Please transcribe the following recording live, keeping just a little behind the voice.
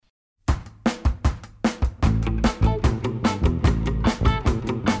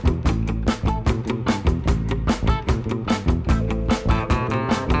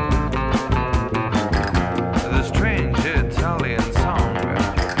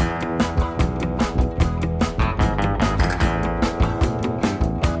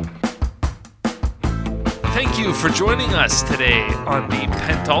you for joining us today on the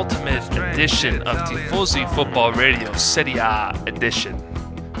penultimate edition of Tifosi Football Radio Serie A edition.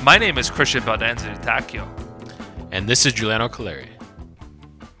 My name is Christian Baldanza Tacchio. And this is Giuliano Caleri.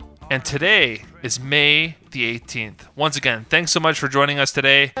 And today is May the 18th. Once again, thanks so much for joining us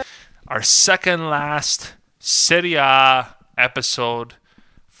today. Our second last Serie A episode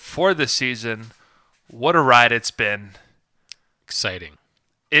for the season. What a ride it's been. Exciting.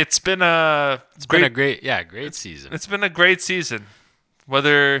 It's been a great season. It's been a great season.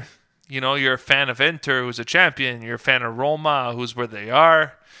 Whether, you're a fan of Inter, who's a champion, you're a fan of Roma, who's where they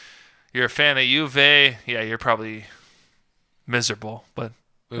are, you're a fan of Juve, you're probably miserable. But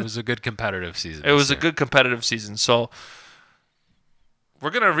it was a good competitive season. It was a good competitive season. So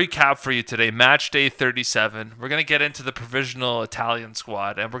we're going to recap for you today, Match Day 37. We're going to get into the provisional Italian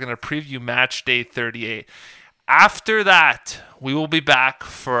squad, and we're going to preview Match Day 38. After that, we will be back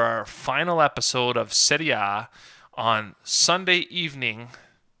for our final episode of Serie A on Sunday evening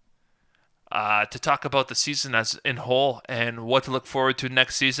to talk about the season as in whole and what to look forward to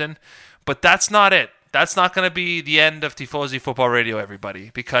next season. But that's not it. That's not going to be the end of Tifosi Football Radio,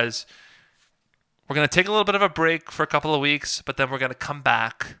 everybody, because we're going to take a little bit of a break for a couple of weeks, but then we're going to come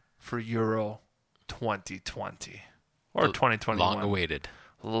back for Euro 2020 or 2021.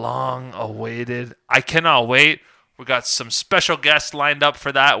 Long awaited. I cannot wait. We got some special guests lined up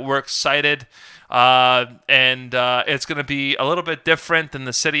for that. We're excited. And it's going to be a little bit different than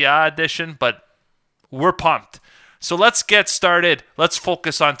the Serie A edition, but we're pumped. So let's get started. Let's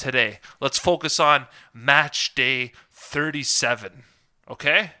focus on today. Let's focus on Match Day 37.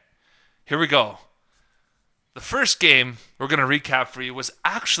 Okay? Here we go. The first game we're going to recap for you was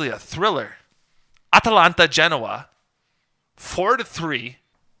actually a thriller. Atalanta Genoa, 4-3.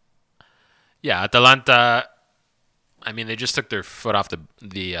 Yeah, Atalanta, they just took their foot off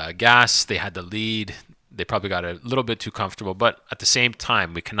the gas. They had the lead. They probably got a little bit too comfortable. But at the same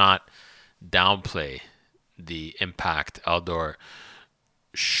time, we cannot downplay the impact Eldor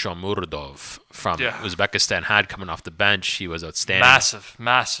Shomurodov from Uzbekistan had coming off the bench. He was outstanding.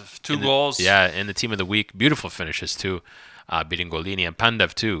 Massive. Two goals. In the team of the week. Beautiful finishes, too. Beating Golini and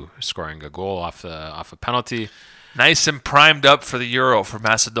Pandev, too, scoring a goal off a penalty. Nice and primed up for the Euro for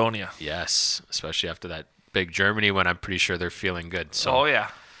Macedonia. Yes, especially after that big Germany win. I'm pretty sure they're feeling good. So, oh,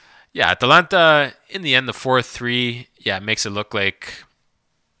 yeah. Yeah, Atalanta, in the end, the 4-3, it makes it look like,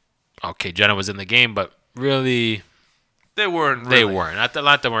 okay, Genoa was in the game, but really... They weren't.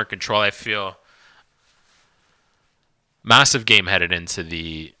 Atalanta weren't in control, I feel. Massive game headed into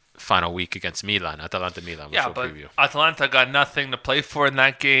the final week against Milan, Atalanta-Milan, which we'll preview. Atalanta got nothing to play for in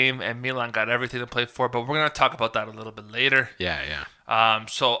that game, and Milan got everything to play for, but we're going to talk about that a little bit later. Yeah.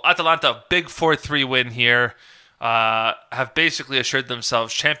 So Atalanta, big 4-3 win here, have basically assured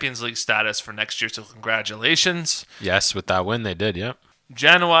themselves Champions League status for next year, so congratulations. Yes, with that win they did, yep.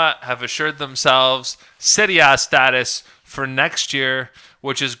 Genoa have assured themselves Serie A status for next year,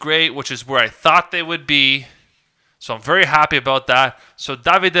 which is great, which is where I thought they would be. So I'm very happy about that. So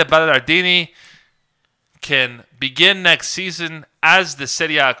Davide Ballardini can begin next season as the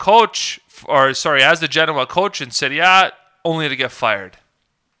Serie A coach, as the Genoa coach in Serie A, only to get fired.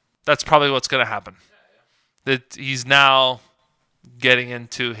 That's probably what's going to happen. That he's now getting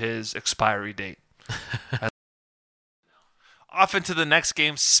into his expiry date. Off into the next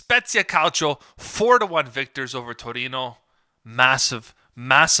game, Spezia Calcio, 4-1 victors over Torino. Massive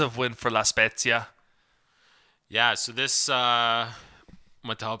win for La Spezia. Yeah, so this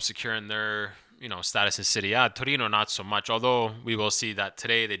went to help securing their, status in Serie A. Torino, not so much, although we will see that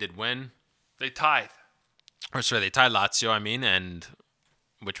today they did win. They tied. They tied Lazio, and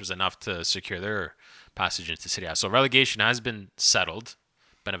which was enough to secure their passage into Serie A. So relegation has been settled.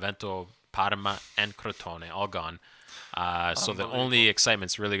 Benevento, Parma, and Crotone all gone. So the only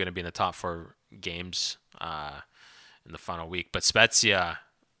excitement's really going to be in the top four games in the final week. But Spezia,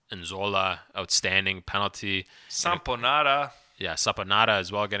 Nzola, outstanding penalty. Samponara. Yeah, Saponara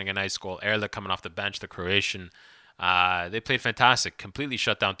as well, getting a nice goal. Erla coming off the bench, the Croatian. They played fantastic. Completely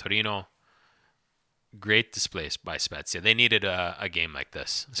shut down Torino. Great displays by Spezia. They needed a game like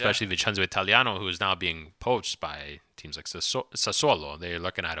this, especially Vincenzo Italiano, who is now being poached by teams like Sassuolo. They're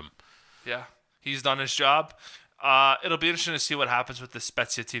looking at him. Yeah, he's done his job. It'll be interesting to see what happens with the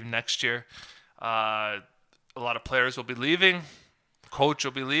Spezia team next year. A lot of players will be leaving. The coach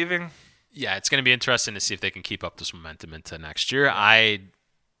will be leaving. Yeah, it's going to be interesting to see if they can keep up this momentum into next year. We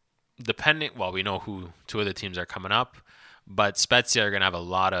know who two of the teams are coming up, but Spezia are going to have a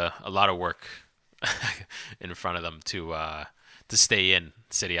lot of work in front of them to stay in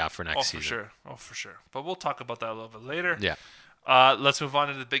Serie A for next season. For sure. But we'll talk about that a little bit later. Yeah. Let's move on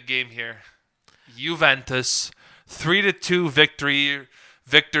to the big game here. Juventus, 3-2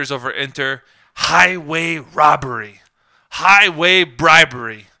 victors over Inter. Highway robbery. Highway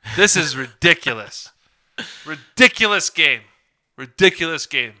bribery. This is ridiculous. Ridiculous game. Ridiculous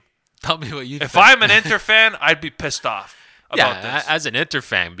game. Tell me what you think. If I'm an Inter fan, I'd be pissed off about this. As an Inter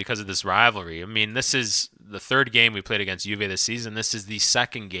fan, because of this rivalry, I mean, this is the third game we played against Juve this season. This is the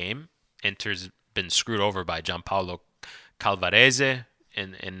second game Inter's been screwed over by Gianpaolo Calvarese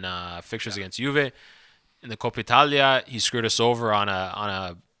in fixtures against Juve. In the Coppa Italia, he screwed us over on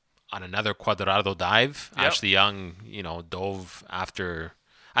another Cuadrado dive. Yep. Ashley Young, dove after.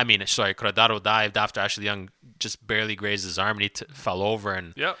 Cuadrado dived after Ashley Young just barely grazed his arm and he fell over.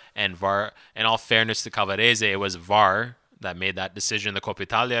 And VAR. In all fairness to Calvarese, it was VAR that made that decision in the Coppa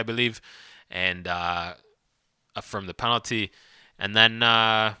Italia, I believe, and affirmed the penalty. And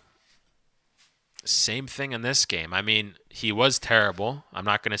then same thing in this game. I mean, he was terrible. I'm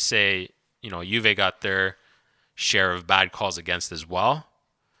not going to say, Juve got their share of bad calls against as well.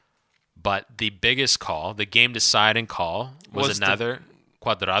 But the biggest call, the game-deciding call, was another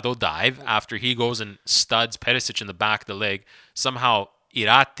Cuadrado dive after he goes and studs Perisic in the back of the leg. Somehow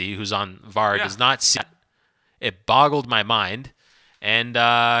Irati, who's on VAR, does not see it. It boggled my mind. And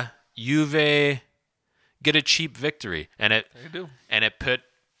Juve get a cheap victory. And it put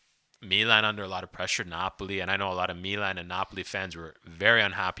Milan under a lot of pressure, Napoli, and I know a lot of Milan and Napoli fans were very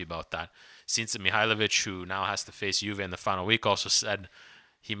unhappy about that. Since Mihailovic, who now has to face Juve in the final week, also said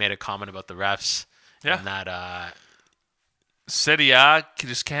he made a comment about the refs and that Serie A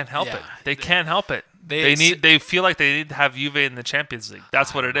just can't help it. They can't help it. They feel like they need to have Juve in the Champions League.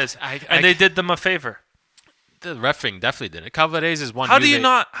 That's what it is. They did them a favor. The refereeing definitely did it. Calvarese is one. How do you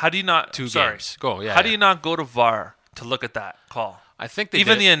not? Two sorry. games. Go. Yeah. How do you not go to VAR to look at that call? I think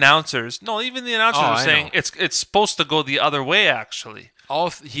even the announcers are saying it's supposed to go the other way. Actually,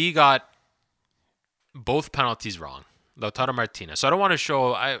 he got both penalties wrong. Lautaro Martinez. So I don't want to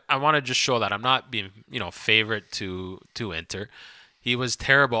show. I want to just show that I'm not being favorite to Inter. He was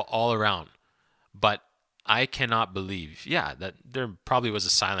terrible all around, but I cannot believe that there probably was a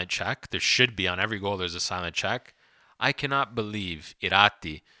silent check. There should be on every goal. There's a silent check. I cannot believe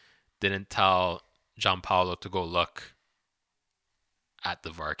Irati didn't tell Gianpaolo to go look at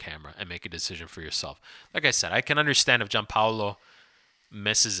the VAR camera and make a decision for yourself. Like I said, I can understand if Gianpaolo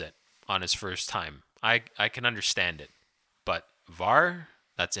misses it on his first time. I can understand it. But VAR,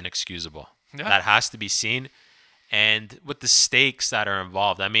 that's inexcusable. Yeah. That has to be seen. And with the stakes that are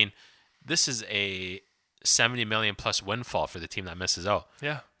involved, I mean, this is a 70 million plus windfall for the team that misses out.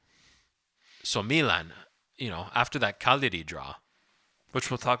 Yeah. So Milan, after that Cagliari draw, which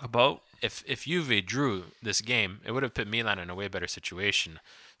we'll talk about, if Juve drew this game, it would have put Milan in a way better situation.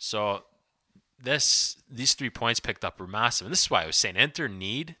 So these 3 points picked up were massive. And this is why I was saying Inter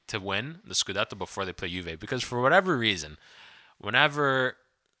need to win the Scudetto before they play Juve. Because for whatever reason, whenever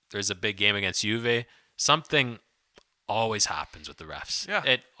there's a big game against Juve, something always happens with the refs. Yeah,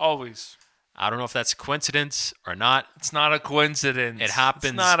 it always. I don't know if that's a coincidence or not. It's not a coincidence. It happens.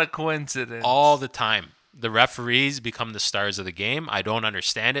 It's not a coincidence. All the time. The referees become the stars of the game. I don't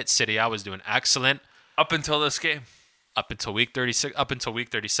understand it. Serie A was doing excellent. Up until this game. Up until week 36, up until week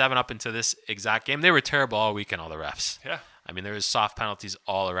 37, up until this exact game. They were terrible all weekend, all the refs. Yeah. I mean, there was soft penalties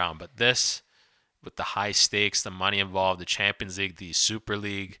all around. But this, with the high stakes, the money involved, the Champions League, the Super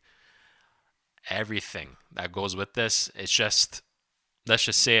League, everything that goes with this, it's just, let's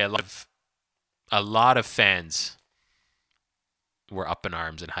just say a lot of fans were up in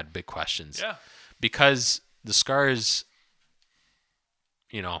arms and had big questions. Yeah. Because the scars,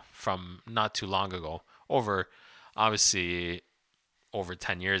 from not too long ago, obviously over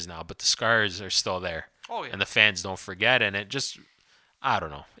 10 years now, but the scars are still there. Oh, yeah. And the fans don't forget, and it just, I don't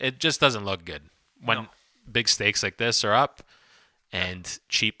know. It just doesn't look good when big stakes like this are up and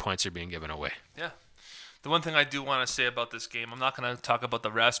cheap points are being given away. Yeah. The one thing I do want to say about this game, I'm not going to talk about the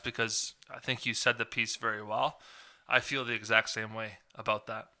refs because I think you said the piece very well. I feel the exact same way about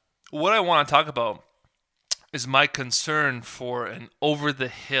that. What I want to talk about is my concern for an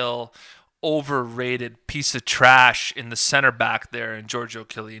over-the-hill, overrated piece of trash in the center back there in Giorgio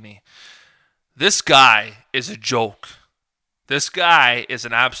Chiellini. This guy is a joke. This guy is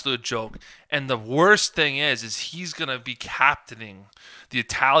an absolute joke. And the worst thing is he's going to be captaining the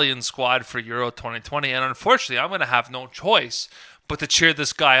Italian squad for Euro 2020. And unfortunately, I'm going to have no choice but to cheer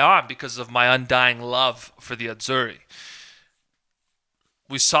this guy on because of my undying love for the Azzurri.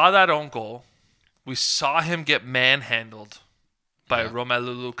 We saw that own goal. We saw him get manhandled by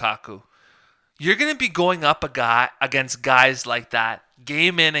Romelu Lukaku. You're going to be going up against guys like that,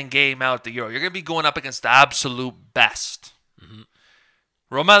 game in and game out the Euro. You're going to be going up against the absolute best. Mm-hmm.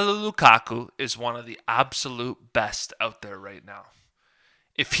 Romelu Lukaku is one of the absolute best out there right now.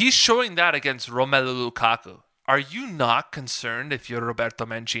 If he's showing that against Romelu Lukaku, are you not concerned if you're Roberto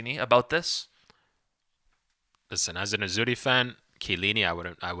Mancini about this? Listen, as an Azzurri fan, Chiellini,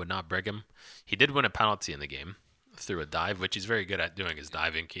 I would not brig him. He did win a penalty in the game through a dive, which he's very good at doing, is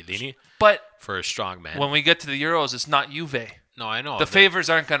diving, Chiellini, But for a strong man. when we get to the Euros, it's not Juve. No, I know. The favors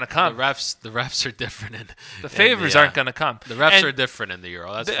aren't going to come. The refs are different. The favors aren't going to come. The refs And are different in the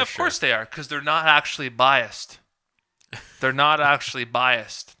Euro. That's for of sure. course they are, because they're not actually biased. They're not actually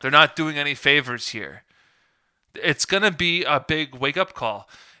biased. They're not doing any favors here. It's going to be a big wake-up call.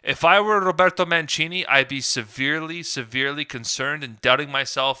 If I were Roberto Mancini, I'd be severely, severely concerned and doubting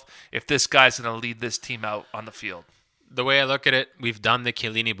myself if this guy's going to lead this team out on the field. The way I look at it, we've done the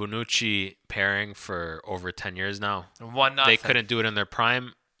Chiellini-Bonucci pairing for over 10 years now. And 1-0. They couldn't do it in their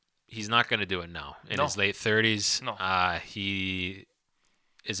prime. He's not going to do it now. In his late 30s, No. He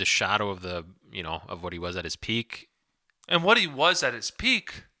is a shadow of of what he was at his peak. And what he was at his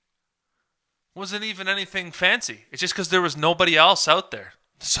peak wasn't even anything fancy. It's just because there was nobody else out there.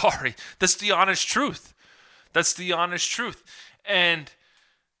 Sorry. That's the honest truth. That's the honest truth. And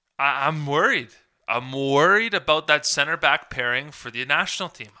I'm worried. I'm worried about that center back pairing for the national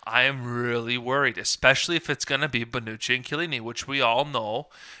team. I am really worried, especially if it's going to be Bonucci and Chiellini, which we all know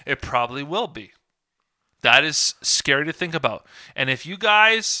it probably will be. That is scary to think about. And if you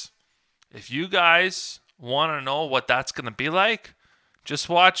guys want to know what that's going to be like, just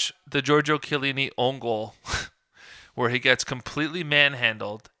watch the Giorgio Chiellini own goal where he gets completely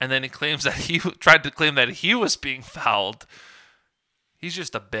manhandled and then he claims that he tried to claim that he was being fouled. He's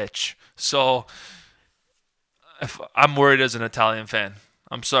just a bitch. So I'm worried as an Italian fan.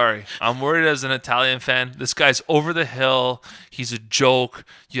 I'm sorry. I'm worried as an Italian fan. This guy's over the hill. He's a joke.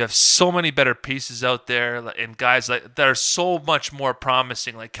 You have so many better pieces out there and guys that are so much more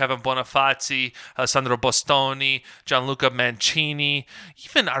promising, like Kevin Bonifazi, Alessandro Bastoni, Gianluca Mancini,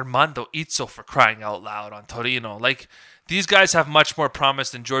 even Armando Izzo, for crying out loud, on Torino. Like, these guys have much more promise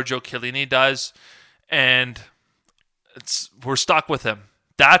than Giorgio Chiellini does, and we're stuck with him.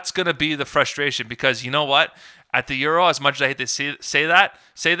 That's going to be the frustration, because you know what? At the Euro, as much as I hate to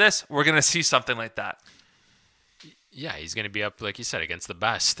say this, we're going to see something like that. Yeah, he's going to be up, like you said, against the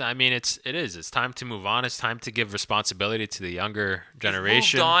best. I mean, it is. It's time to move on. It's time to give responsibility to the younger generation.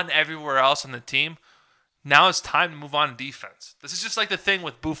 He's moved on everywhere else on the team. Now it's time to move on in defense. This is just like the thing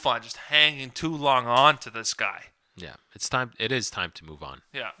with Buffon, just hanging too long on to this guy. Yeah, it's time. It is time to move on.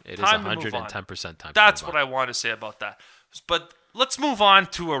 Yeah, it is 110% time. That's what I want to say about that. But let's move on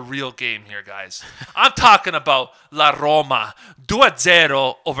to a real game here, guys. I'm talking about La Roma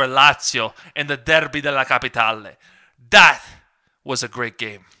 2-0 over Lazio in the Derby della Capitale. That was a great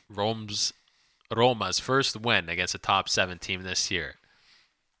game. Roma's first win against a top 7 team this year.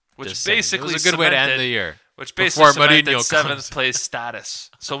 Which basically it was a good way to end the year. Which basically cemented Mourinho 7th place status.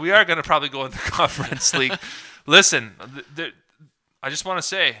 So we are going to probably go in the Conference League. Listen, I just want to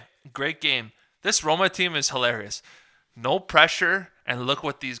say, great game. This Roma team is hilarious. No pressure, and look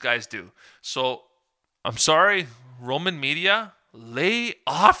what these guys do. So, I'm sorry, Roman media, lay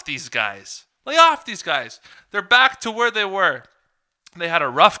off these guys. Lay off these guys. They're back to where they were. They had a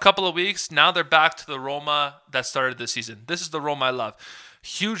rough couple of weeks. Now they're back to the Roma that started the season. This is the Roma I love.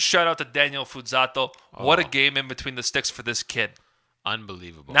 Huge shout out to Daniel Fuzzato. What a game in between the sticks for this kid.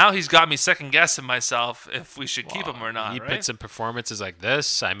 Unbelievable. Now he's got me second guessing myself if we should keep him or not. He right? puts in performances like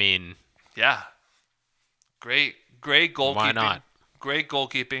this. I mean, yeah. Great goalkeeping. Why not? Great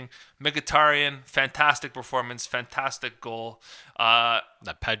goalkeeping. Mkhitaryan, fantastic performance, fantastic goal.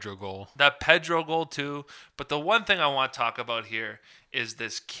 That Pedro goal. That Pedro goal too. But the one thing I want to talk about here is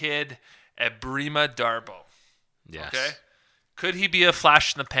this kid, Ebrima Darbo. Yes. Okay? Could he be a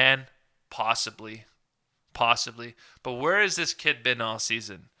flash in the pan? Possibly. But where has this kid been all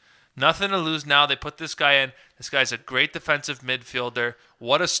season? Nothing to lose now. They put this guy in. This guy's a great defensive midfielder.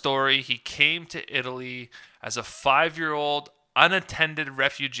 What a story. He came to Italy as a 5-year-old unattended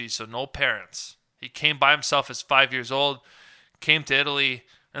refugee, so no parents. He came by himself as 5 years old, came to Italy,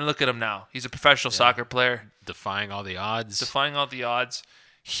 and look at him now. He's a professional soccer player. Defying all the odds.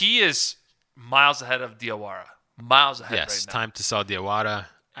 He is miles ahead of Diawara. Miles ahead right now. Yes, time to sell Diawara.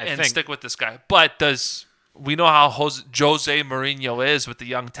 I think stick with this guy. But we know how Jose Mourinho is with the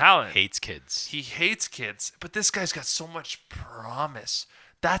young talent. Hates kids. He hates kids. But this guy's got so much promise.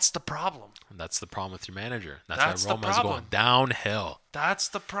 That's the problem. And that's the problem with your manager. That's why Roma's going downhill. That's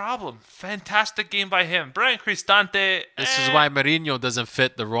the problem. Fantastic game by him. Brian Cristante. This is why Mourinho doesn't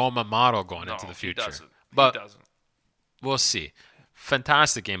fit the Roma model going into the future. He doesn't. But we'll see.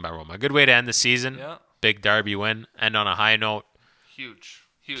 Fantastic game by Roma. A good way to end the season. Yeah. Big derby win. End on a high note. Huge.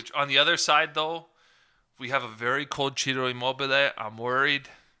 Huge. On the other side, though, we have a very cold Ciro Immobile. I'm worried.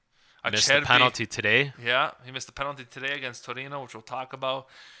 Missed the penalty today. Yeah, he missed the penalty today against Torino, which we'll talk about.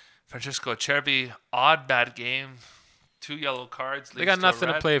 Francesco Acerbi, odd bad game. 2 yellow cards. They got nothing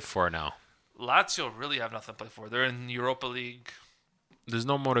to play for now. Lazio really have nothing to play for. They're in Europa League. There's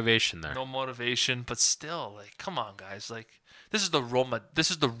no motivation there. No motivation, but still, like, come on, guys. Like, this is the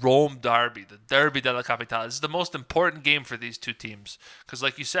Rome derby, the Derby della Capitale. This is the most important game for these two teams because,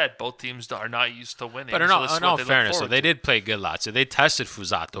 like you said, both teams are not used to winning. But in all fairness, so they did play good Lazio. They tested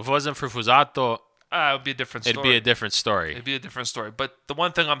Fusato. If it wasn't for Fusato, it would be a different story. It'd be a different story. It'd be a different story. But the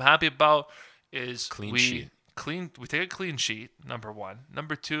one thing I'm happy about is clean sheet. We take a clean sheet, number one.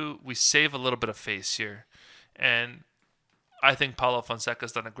 Number two, we save a little bit of face here. And I think Paulo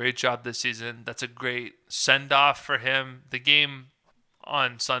Fonseca's done a great job this season. That's a great send-off for him. The game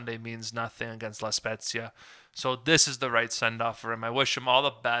on Sunday means nothing against La Spezia. So this is the right send-off for him. I wish him all the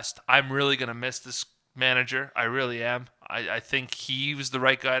best. I'm really going to miss this manager. I really am. I think he was the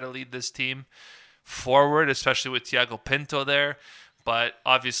right guy to lead this team forward, especially with Thiago Pinto there. But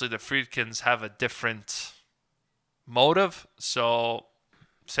obviously the Friedkins have a different motive. So,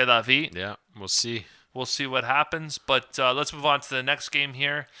 c'est la vie. Yeah, we'll see. We'll see what happens, but let's move on to the next game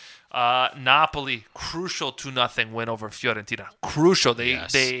here. Napoli, crucial 2-0 win over Fiorentina. Crucial.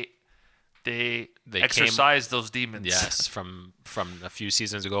 They exercised those demons. Yes, from a few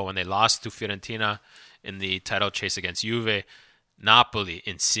seasons ago when they lost to Fiorentina in the title chase against Juve. Napoli,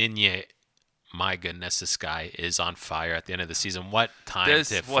 Insigne, my goodness, this guy is on fire at the end of the season. What time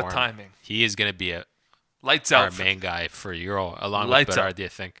to form. What timing. He is going to be our main guy for Euro, along with Berardi, I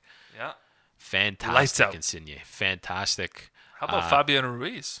think. Yeah. Fantastic Insigne. Fantastic. How about Fabian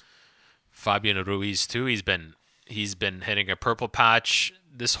Ruiz? Fabian Ruiz too. He's been hitting a purple patch.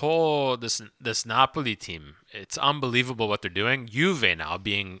 This Napoli team, it's unbelievable what they're doing. Juve now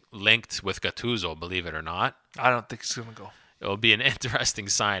being linked with Gattuso, believe it or not. I don't think it's gonna go. It'll be an interesting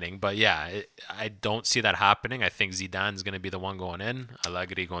signing, but yeah, I don't see that happening. I think Zidane's going to be the one going in.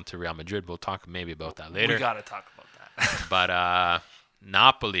 Allegri going to Real Madrid. We'll talk maybe about that later. We got to talk about that. But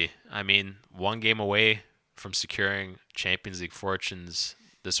Napoli, I mean, 1 game away from securing Champions League fortunes.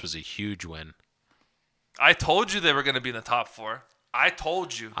 This was a huge win. I told you they were going to be in the top 4. I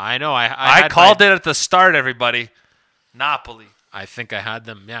told you. I know. I called it at the start, everybody. Napoli. I think I had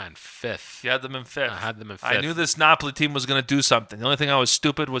them, in 5th. You had them in 5th. I had them in 5th. I knew this Napoli team was going to do something. The only thing I was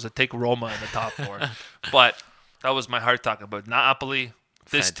stupid was to take Roma in the top 4. But that was my heart talking about Napoli.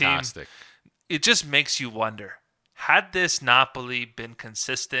 This Fantastic. team, it just makes you wonder. Had this Napoli been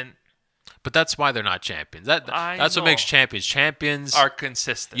consistent? But that's why they're not champions. That's what makes champions. Champions are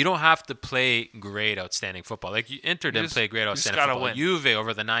consistent. You don't have to play great, outstanding football. Like Inter didn't play great, outstanding football. Win. Juve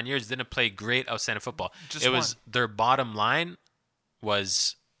over the 9 years didn't play great, outstanding football. It was their bottom line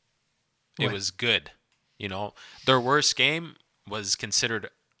was good. You know, their worst game was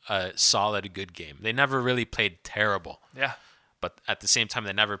considered a solid good game. They never really played terrible. Yeah. But at the same time,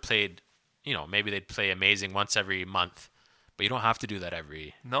 they never played, maybe they'd play amazing once every month. But you don't have to do that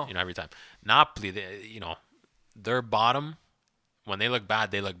every time. Napoli, their bottom, when they look bad,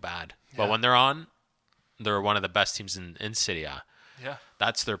 they look bad. Yeah. But when they're on, they're one of the best teams in Serie A. Yeah.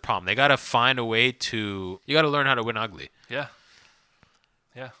 That's their problem. They got to find a way you got to learn how to win ugly. Yeah.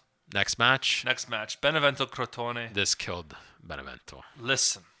 Yeah. Next match. Benevento Crotone. This killed Benevento.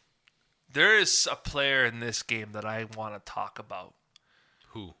 Listen, there is a player in this game that I want to talk about.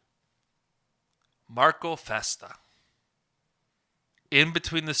 Who? Marco Festa. In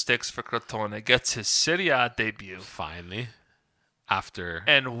between the sticks for Crotone, gets his Serie A debut. Finally.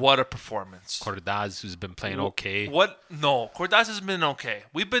 And what a performance. Cordaz, who's been playing okay. No, Cordaz has been okay.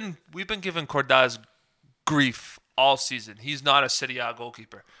 We've been giving Cordaz grief all season. He's not a Serie A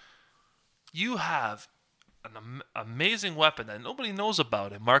goalkeeper. You have an amazing weapon that nobody knows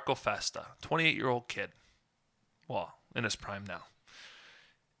about it. Marco Festa, 28-year-old kid. Well, in his prime now.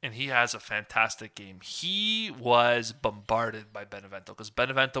 And he has a fantastic game. He was bombarded by Benevento because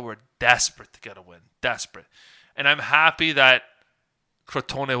Benevento were desperate to get a win. Desperate. And I'm happy that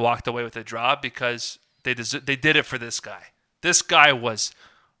Crotone walked away with a draw because they did it for this guy. This guy where's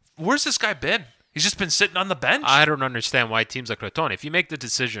this guy been? He's just been sitting on the bench. I don't understand why teams like Crotone, if you make the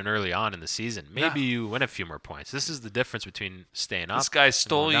decision early on in the season, maybe you win a few more points. This is the difference between staying up. This guy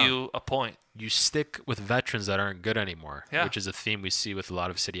stole you a point. You stick with veterans that aren't good anymore, which is a theme we see with a lot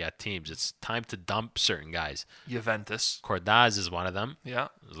of Serie A teams. It's time to dump certain guys. Juventus. Cordaz is one of them. Yeah.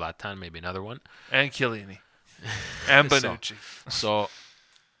 Zlatan, maybe another one. And Chiellini. And Bonucci. So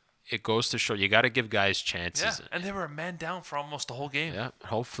it goes to show you got to give guys chances. Yeah, and they were a man down for almost the whole game. Yeah,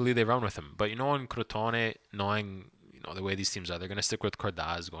 hopefully they run with him. But in Crotone, knowing the way these teams are, they're going to stick with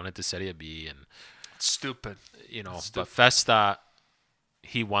Cordaz going into Serie B, and It's stupid. but Festa,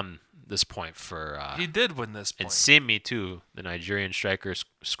 he won this point for. He did win this And point. Simi too, the Nigerian striker,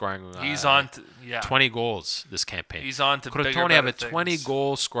 scoring. He's on to 20 goals this campaign. He's on to bigger, Crotone have a better 20 things.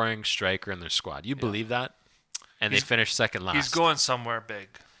 goal scoring striker in their squad. You believe that? And they finished second last. He's going somewhere big.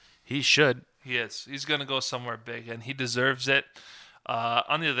 He should. He is. He's going to go somewhere big, and he deserves it.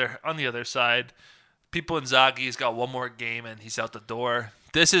 On the other side, Pippo Inzaghi's got one more game, and he's out the door.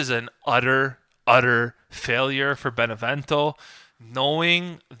 This is an utter failure for Benevento.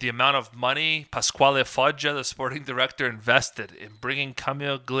 Knowing the amount of money Pasquale Foggia, the sporting director, invested in bringing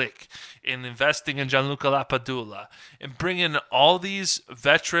Camille Glick, in investing in Gianluca Lapadula, in bringing all these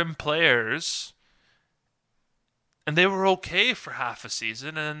veteran players, and they were okay for half a season,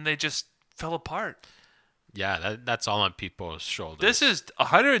 and then they just fell apart. Yeah, that's all on people's shoulders. This is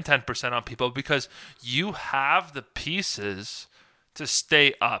 110% on people because you have the pieces to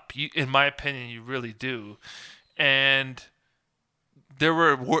stay up. In my opinion, you really do. And there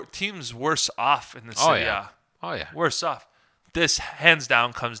were teams worse off in the Serie A. Oh, yeah. Worse off. This, hands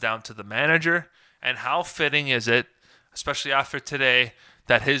down, comes down to the manager. And how fitting is it, especially after today,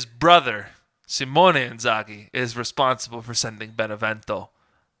 that his brother, Simone Inzaghi, is responsible for sending Benevento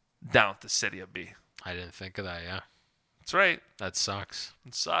down to Serie B. I didn't think of that, yeah. That's right. That sucks.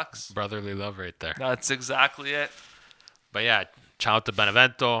 It sucks. Brotherly love right there. That's exactly it. But yeah, ciao to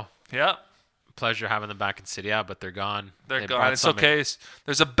Benevento. Yep. Pleasure having them back in Serie A, but they're gone. They're They gone. brought It's something- okay.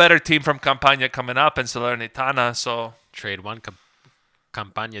 There's a better team from Campania coming up in Salernitana, so Trade one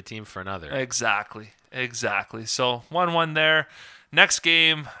Campania team for another. exactly. So 1-1 there. Next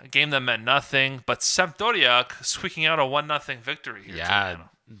game, a game that meant nothing, but Sampdoria squeaking out a 1-0 victory here. Yeah, Giuliano.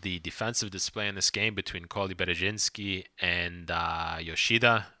 the defensive display in this game between Koli Berezhinski and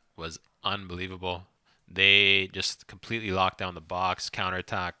Yoshida was unbelievable. They just completely locked down the box,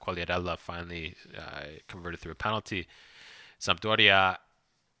 counterattack. Quagliarella finally converted through a penalty. Sampdoria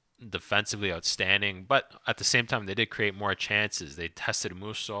defensively outstanding, but at the same time, they did create more chances. They tested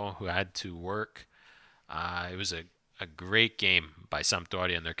Musso, who had to work. It was a great game by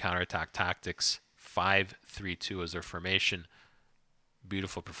Sampdoria and their counterattack tactics. 5-3-2 was their formation.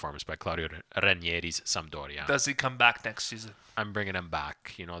 Beautiful performance by Claudio Ranieri's Sampdoria. Does he come back next season? I'm bringing him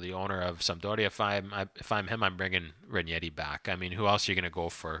back. The owner of Sampdoria, if I'm him, I'm bringing Ranieri back. I mean, who else are you going to go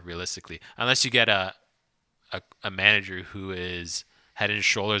for realistically? Unless you get a manager who is head and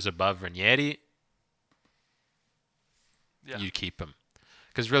shoulders above Ranieri, you keep him.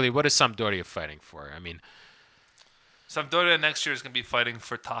 Because really, what is Sampdoria fighting for? I mean, Sampdoria next year is going to be fighting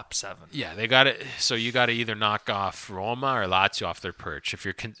for top 7. yeah, they got it. So you got to either knock off Roma or Lazio off their perch. If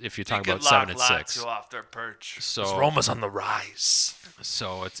you're talking about 7 and 6, Lazio off their perch. So 'Cause Roma's on the rise.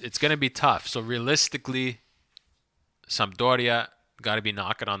 So it's going to be tough. So realistically, Sampdoria got to be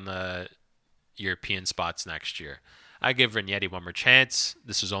knocking on the European spots next year. I give Ranieri one more chance.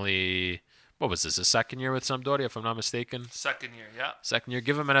 This was only, what was this, a second year with Sampdoria, if I'm not mistaken? Second year, yeah. Second year.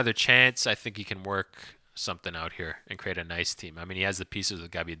 Give him another chance. I think he can work something out here and create a nice team. I mean, he has the pieces with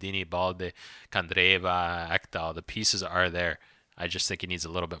Gabbiadini, Balde, Candreva, Ekdal. The pieces are there. I just think he needs a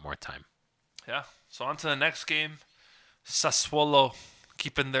little bit more time. Yeah. So on to the next game. Sassuolo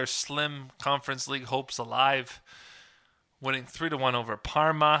keeping their slim Conference League hopes alive, winning 3-1 over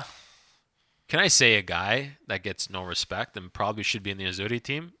Parma. Can I say a guy that gets no respect and probably should be in the Azzurri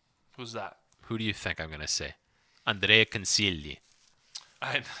team? Who's that? Who do you think I'm going to say? Andrea Consigli.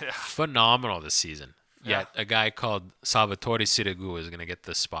 Yeah. Phenomenal this season. Yeah. Yet a guy called Salvatore Sirigu is going to get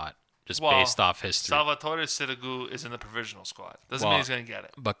this spot just Well, based off history. Salvatore Sirigu is in the provisional squad. Doesn't mean he's going to get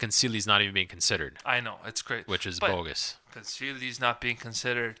it. But Consigli's not even being considered, I know. It's great. which is But bogus. Consigli's not being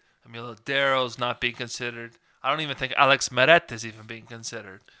considered. Emilio Darrow's not being considered. I don't even think Alex Meret is even being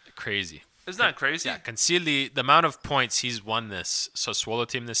considered. Crazy. Isn't that crazy? Yeah, Consigli, the amount of points he's won this Sassuolo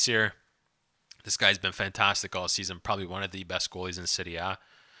team this year, this guy's been fantastic all season. Probably one of the best goalies in Serie A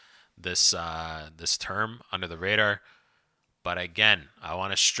this term, under the radar. But again, I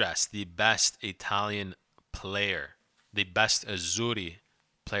want to stress the best Italian player, the best Azzurri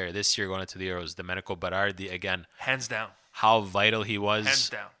player this year going into the Euros, Domenico Berardi. Again, Hands down. how vital he Hands was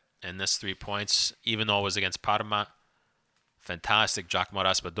down. in this 3 points, even though it was against Parma. Fantastic. Giacomo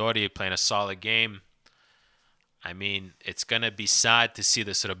Raspadori playing a solid game. I mean, it's going to be sad to see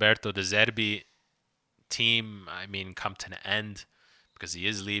this Roberto De Zerbi team, come to an end because he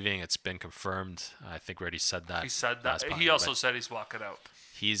is leaving. It's been confirmed. I think we already said that. He said that. last He podcast, also but said he's walking out.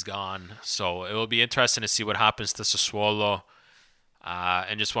 he's gone. So it will be interesting to see what happens to Sassuolo.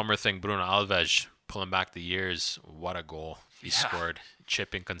 And just one more thing, Bruno Alves pulling back the years, what a goal he scored.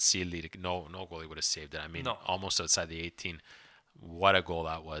 Chipping Consigli. No goalie would have saved it. I mean, almost outside the 18. What a goal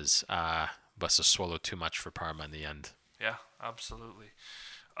that was. But Sassuolo too much for Parma in the end. Yeah, absolutely.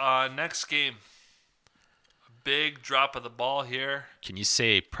 Next game. Big drop of the ball here. Can you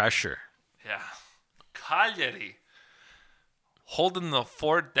say pressure? Yeah. Cagliari holding the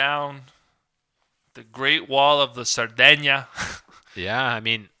fort down. The Great Wall of the Sardegna. Yeah, I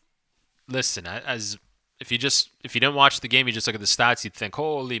mean, listen, as if you didn't watch the game, you just look at the stats, you'd think,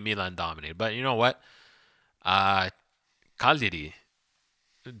 holy, Milan dominated. But you know what? Cagliari,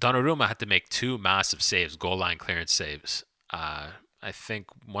 Donnarumma had to make 2 massive saves, goal line clearance saves. I think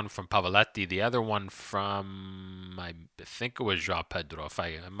one from Pavoletti, the other one from, I think it was João Pedro.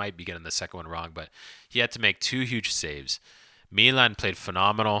 I might be getting the second one wrong, but he had to make 2 huge saves. Milan played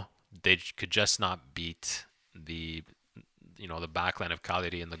phenomenal. They could just not beat the backline of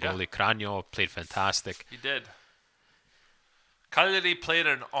Cagliari, and the goalie Cragno played fantastic. He did. Cagliari played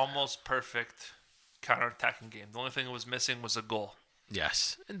an almost perfect counter-attacking game. The only thing that was missing was a goal.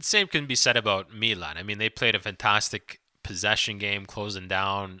 Yes. And the same can be said about Milan. I mean, they played a fantastic possession game, closing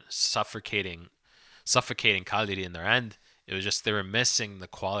down, suffocating Cagliari in their end. It was just they were missing the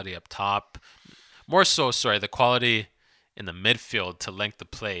quality up top. The quality in the midfield to link the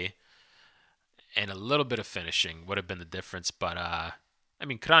play, and a little bit of finishing would have been the difference. But,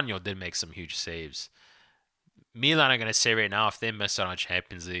 Cragno did make some huge saves. Milan, I'm going to say right now, if they miss out on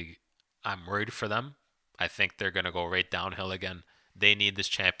Champions League, I'm worried for them. I think they're going to go right downhill again. They need this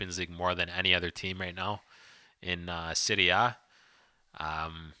Champions League more than any other team right now in Serie A.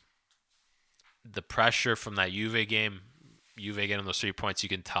 The pressure from that Juve game, getting those 3 points, you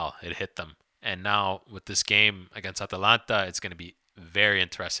can tell it hit them. And now with this game against Atalanta, it's going to be very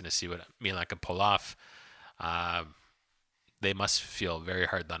interesting to see what Milan can pull off. They must feel very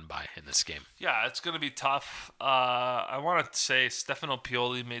hard done by in this game. Yeah, it's going to be tough. I want to say Stefano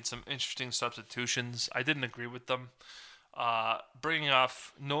Pioli made some interesting substitutions. I didn't agree with them. Bringing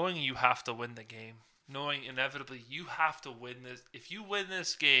off, knowing you have to win the game, knowing inevitably you have to win this. If you win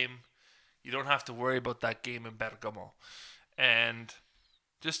this game, you don't have to worry about that game in Bergamo. And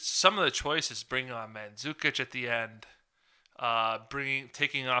just some of the choices, bringing on Mandzukic at the end,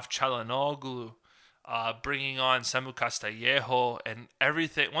 taking off Çalhanoğlu, bringing on Samu Castillejo, and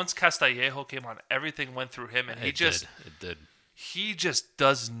everything. Once Castillejo came on, everything went through him, and it did. He just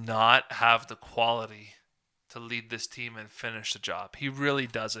does not have the quality to lead this team and finish the job. He really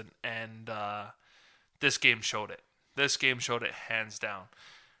doesn't, and this game showed it. This game showed it hands down.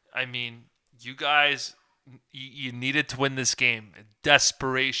 I mean, you guys, you needed to win this game.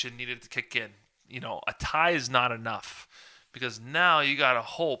 Desperation needed to kick in. A tie is not enough, because now you got to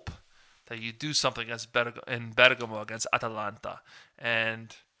hope that you do something in Bergamo against Atalanta.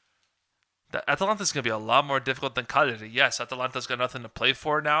 And Atalanta is going to be a lot more difficult than Cagliari. Yes, Atalanta's got nothing to play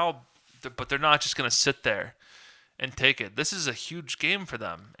for now, but they're not just going to sit there and take it. This is a huge game for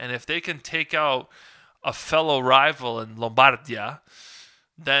them. And if they can take out a fellow rival in Lombardia,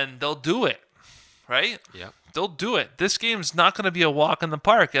 then they'll do it, right? Yeah. They'll do it. This game's not going to be a walk in the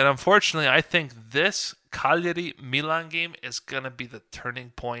park. And unfortunately, I think this Cagliari-Milan game is going to be the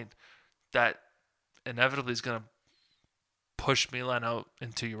turning point that inevitably is going to push Milan out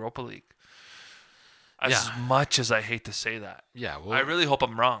into Europa League. As much as I hate to say that. Yeah. I really hope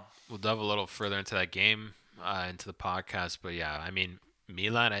I'm wrong. We'll delve a little further into that game, into the podcast. But yeah, I mean,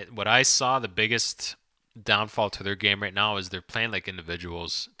 Milan, what I saw, the biggest downfall to their game right now is they're playing like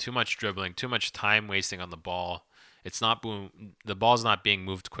individuals. Too much dribbling, too much time wasting on the ball. The ball's not being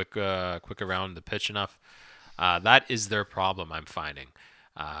moved quick around the pitch enough. That is their problem, I'm finding.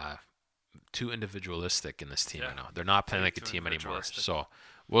 Too individualistic in this team right now. They're not playing like a team anymore. So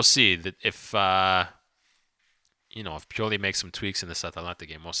we'll see that if Pioli makes some tweaks in this Atalanta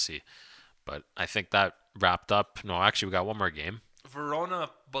game, we'll see. But I think that wrapped up. No, actually, we got one more game.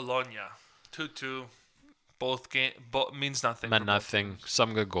 Verona-Bologna, 2-2. Both means nothing. Meant nothing.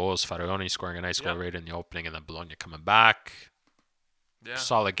 Some good goals. Faraoni scoring a nice goal right in the opening, and then Bologna coming back. Yeah.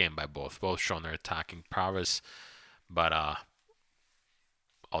 Solid game by both. Both showing their attacking prowess, but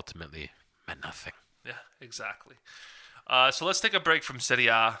ultimately meant nothing. Yeah, exactly. So let's take a break from Serie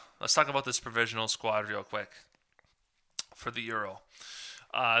A. Let's talk about this provisional squad real quick for the Euro.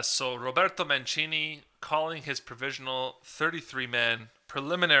 So Roberto Mancini calling his provisional 33-man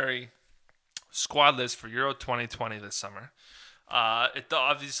preliminary squad list for Euro 2020 this summer.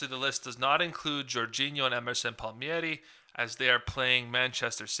 Obviously, the list does not include Jorginho and Emerson Palmieri, as they are playing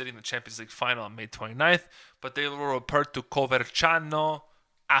Manchester City in the Champions League final on May 29th, but they will report to Coverciano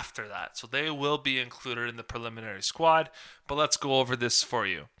after that. So they will be included in the preliminary squad, but let's go over this for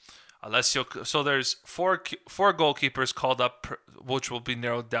you. So there's four goalkeepers called up, which will be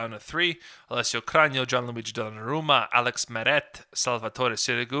narrowed down to 3. Alessio Cragno, Gianluigi Donnarumma, Alex Meret, Salvatore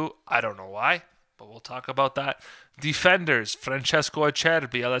Sirigu. I don't know why, but we'll talk about that. Defenders: Francesco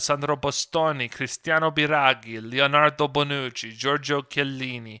Acerbi, Alessandro Bastoni, Cristiano Biraghi, Leonardo Bonucci, Giorgio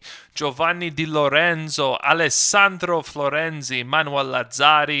Chiellini, Giovanni Di Lorenzo, Alessandro Florenzi, Manuel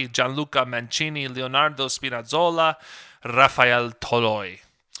Lazzari, Gianluca Mancini, Leonardo Spinazzola, Rafael Toloi.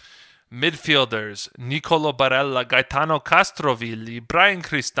 Midfielders: Nicolo Barella, Gaetano Castrovilli, Brian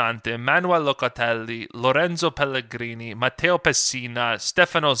Cristante, Manuel Locatelli, Lorenzo Pellegrini, Matteo Pessina,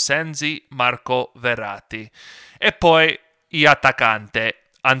 Stefano Sensi, Marco Verratti. E poi gli attaccanti: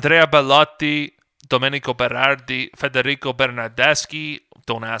 Andrea Bellotti, Domenico Berardi, Federico Bernardeschi,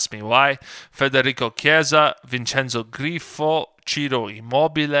 don't ask me why, Federico Chiesa, Vincenzo Grifo, Ciro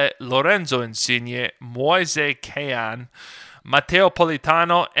Immobile, Lorenzo Insigne, Moise Kean, Matteo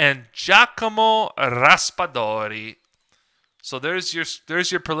Politano, and Giacomo Raspadori. So there's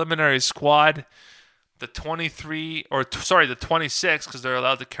your preliminary squad. The 26, because they're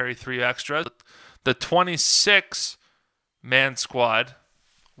allowed to carry 3 extras. The 26-man squad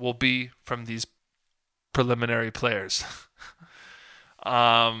will be from these preliminary players.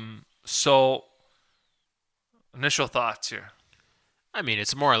 So initial thoughts here. I mean,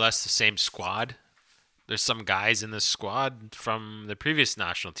 it's more or less the same squad. There's some guys in this squad from the previous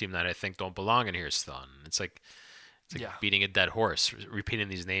national team that I think don't belong in here still. And it's like beating a dead horse, repeating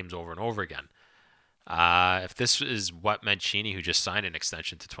these names over and over again. If this is what Mancini, who just signed an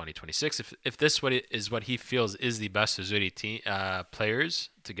extension to 2026, if this is what he feels is the best Azzurri team players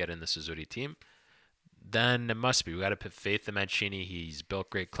to get in the Azzurri team, then it must be. We got to put faith in Mancini. He's built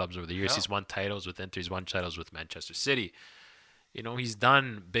great clubs over the years. Yeah. He's won titles with Inter. He's won titles with Manchester City. You know, he's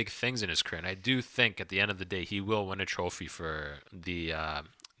done big things in his career, and I do think at the end of the day he will win a trophy for the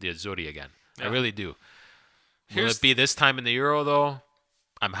Azzurri again. Yeah. I really do. Will it be this time in the Euro, though?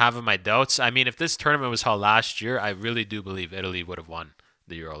 I'm having my doubts. I mean, if this tournament was held last year, I really do believe Italy would have won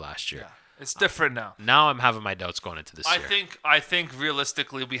the Euro last year. Yeah. It's different now. Now I'm having my doubts going into this year. I think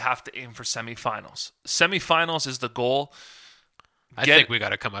realistically we have to aim for semifinals. Semifinals is the goal. I think we got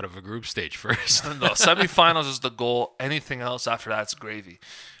to come out of a group stage first. No, semifinals is the goal. Anything else after that's gravy.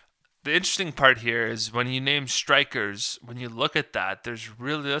 The interesting part here is when you name strikers, when you look at that, there's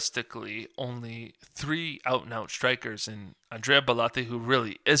realistically only 3 out-and-out strikers in Andrea Bellotti, who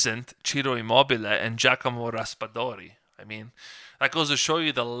really isn't, Ciro Immobile, and Giacomo Raspadori. I mean, that goes to show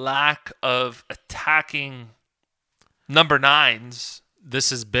you the lack of attacking number 9s. This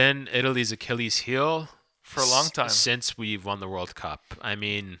has been Italy's Achilles heel for a long time. Since we've won the World Cup. I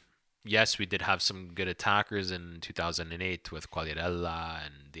mean, yes, we did have some good attackers in 2008 with Quagliarella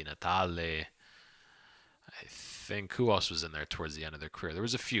and Di Natale. I think, who else was in there towards the end of their career? There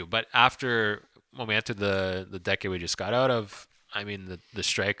was a few. But when we entered the decade we just got out of, I mean, the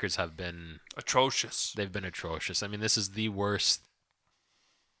strikers have been atrocious. They've been atrocious. I mean, this is the worst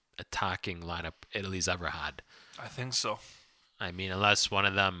attacking lineup Italy's ever had. I think so. I mean, unless one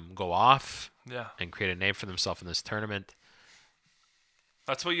of them go off and create a name for themselves in this tournament.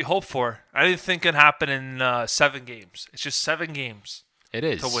 That's what you hope for. I didn't think it happened in 7 games. It's just 7 games. It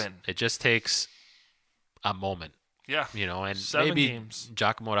is. To win. It just takes a moment. Yeah. You know, and 7 maybe games.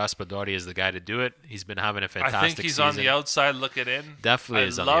 Giacomo Raspadori is the guy to do it. He's been having a fantastic season. I think he's on the outside looking in. Definitely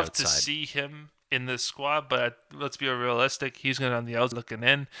is on the outside. I'd love to see him in this squad, but let's be realistic. He's going to on the outside looking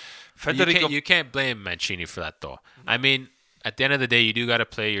in. You can't blame Mancini for that, though. I mean, at the end of the day, you do got to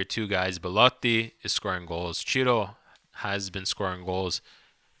play your 2 guys. Bellotti is scoring goals. Ciro has been scoring goals.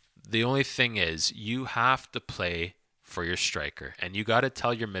 The only thing is you have to play for your striker, and you got to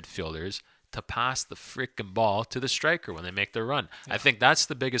tell your midfielders to pass the freaking ball to the striker when they make their run. Yeah. I think that's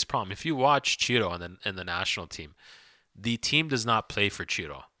the biggest problem. If you watch Ciro in the national team, the team does not play for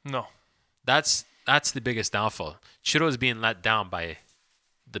Ciro. No. That's the biggest downfall. Ciro is being let down by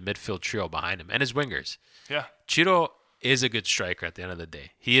the midfield trio behind him and his wingers. Yeah. Ciro is a good striker at the end of the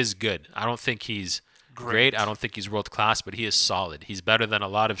day. He is good. I don't think he's great. I don't think he's world class, but he is solid. He's better than a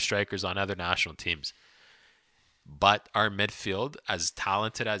lot of strikers on other national teams. But our midfield, as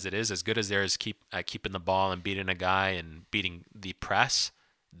talented as it is, as good as they are at keeping the ball and beating a guy and beating the press,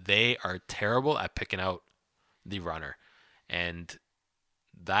 they are terrible at picking out the runner. And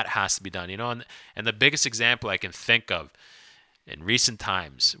that has to be done. You know, and the biggest example I can think of in recent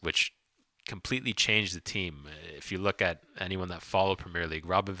times, which completely changed the team. If you look at anyone that followed Premier League,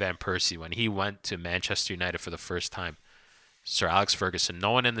 Robin Van Persie, when he went to Manchester United for the first time, Sir Alex Ferguson,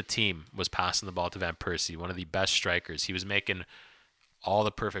 no one in the team was passing the ball to Van Persie, one of the best strikers. He was making all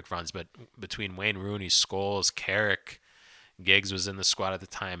the perfect runs, but between Wayne Rooney, Scholes, Carrick, Giggs was in the squad at the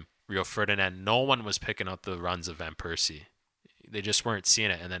time, Rio Ferdinand, no one was picking out the runs of Van Persie. They just weren't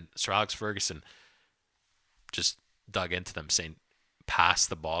seeing it. And then Sir Alex Ferguson just dug into them, saying, pass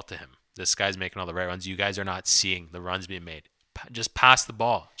the ball to him. This guy's making all the right runs. You guys are not seeing the runs being made. Just pass the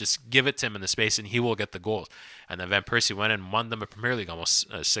ball. Just give it to him in the space, and he will get the goals. And then Van Persie went and won them a Premier League almost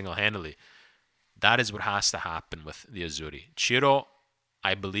single-handedly. That is what has to happen with the Azzurri. Ciro,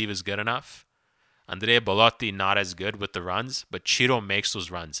 I believe, is good enough. Andrea Belotti, not as good with the runs, but Ciro makes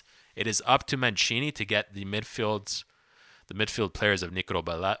those runs. It is up to Mancini to get the midfield players of Nicolo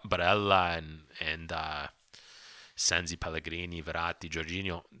Barella and Sensi, Pellegrini, Verratti,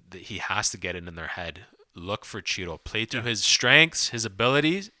 Jorginho. He has to get it in their head. Look for Ciro. Play to his strengths, his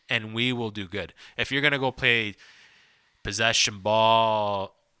abilities, and we will do good. If you're going to go play possession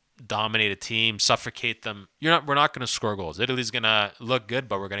ball, dominate a team, suffocate them, we're not going to score goals. Italy's going to look good,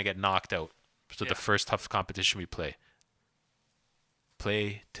 but we're going to get knocked out. So the first tough competition we play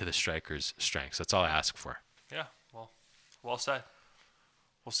to the striker's strengths. That's all I ask for. Yeah, well said.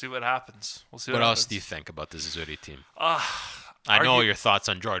 We'll see what happens. What else do you think about this Azzurri team? I know your thoughts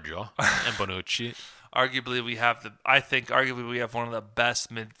on Giorgio and Bonucci. Arguably, we have one of the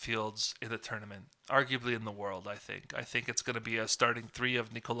best midfields in the tournament. Arguably in the world, I think. I think it's going to be a starting three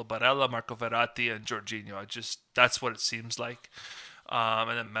of Nicolo Barella, Marco Verratti, and Jorginho. That's what it seems like.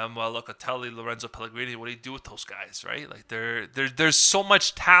 And then Manuel Locatelli, Lorenzo Pellegrini. What do you do with those guys, right? Like there's so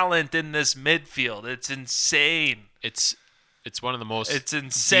much talent in this midfield. It's insane. It's one of the most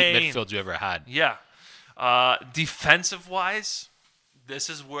insane deep midfields you ever had. Yeah. Defensive wise, this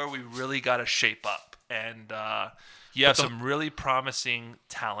is where we really got to shape up. And you have some really promising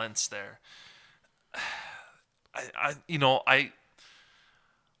talents there. I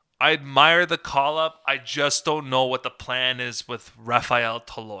admire the call-up. I just don't know what the plan is with Rafael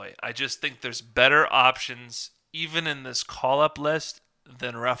Toloi. I just think there's better options, even in this call-up list,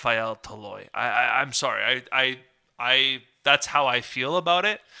 than Rafael Toloi. I'm sorry. I that's how I feel about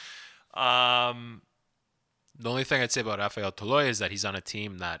it. The only thing I'd say about Rafael Toloi is that he's on a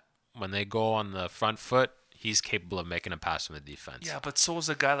team that when they go on the front foot, he's capable of making a pass from the defense. Yeah, but so is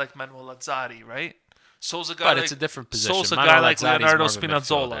a guy like Manuel Lazzari, right? But it's a different position. So's a guy like Leonardo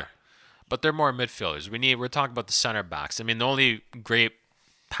Spinazzola. But they're more midfielders. We're talking about the center backs. I mean, the only great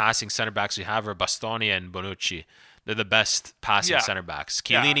passing center backs we have are Bastoni and Bonucci. They're the best passing center backs.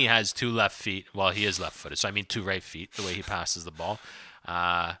 Chiellini has 2 left feet. Well, he is left-footed, so I mean 2 right feet, the way he passes the ball.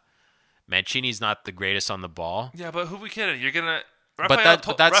 Mancini's not the greatest on the ball. Yeah, but who we kidding? You're going to... Rafael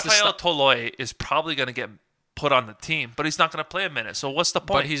Toloi is probably going to get put on the team, but he's not going to play a minute. So what's the point?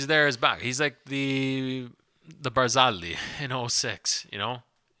 But he's there as back. He's like the Barzagli in 06, you know?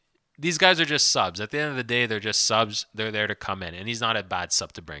 These guys are just subs. At the end of the day, they're just subs. They're there to come in, and he's not a bad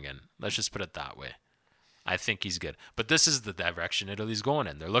sub to bring in. Let's just put it that way. I think he's good. But this is the direction Italy's going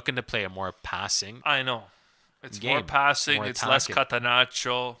in. They're looking to play a more passing I know. It's game, more passing. more It's less attacking.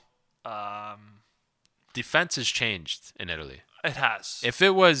 Catenaccio. Defense has changed in Italy. It has. If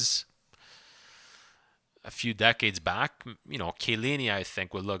it was a few decades back, Chiellini, I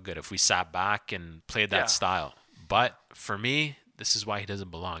think, would look good if we sat back and played that style. But for me, this is why he doesn't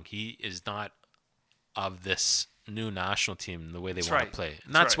belong. He is not of this new national team the way they want to play.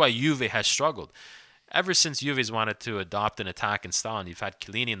 And that's why Juve has struggled. Ever since Juve's wanted to adopt an attacking style and you've had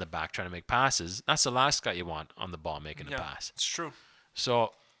Chiellini in the back trying to make passes, that's the last guy you want on the ball making a pass. It's true.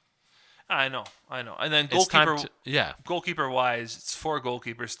 So I know. And then goalkeeper-wise, it's 4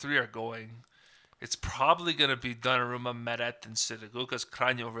 goalkeepers. 3 are going. It's probably going to be Donnarumma, Meret, and Sirigu because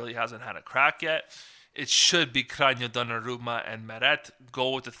Cragno really hasn't had a crack yet. It should be Cragno, Donnarumma, and Meret.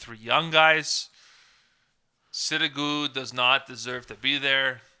 Go with the 3 young guys. Sirigu does not deserve to be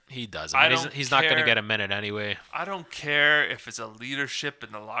there. He doesn't. He's not going to get a minute anyway. I don't care if it's a leadership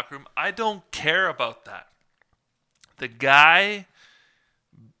in the locker room. I don't care about that. The guy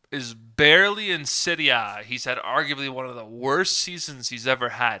is barely in Serie A. He's had arguably one of the worst seasons he's ever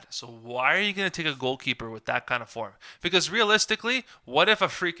had. So why are you going to take a goalkeeper with that kind of form? Because realistically, what if a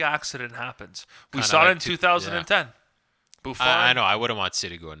freak accident happens? We saw it in 2010. Buffon. I know. I wouldn't want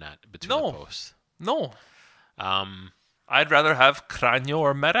Sirigu in that between the posts. No. I'd rather have Cragno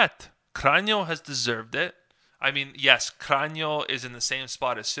or Meret. Cragno has deserved it. I mean, yes, Cragno is in the same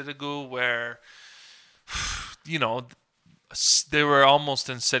spot as Sirigu where, they were almost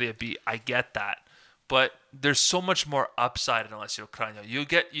in Serie B. I get that. But there's so much more upside in Alessio Cragno. You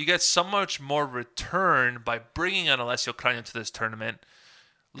get so much more return by bringing in Alessio Cragno to this tournament,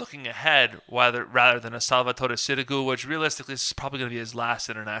 looking ahead rather than a Salvatore Sirigu, which realistically is probably going to be his last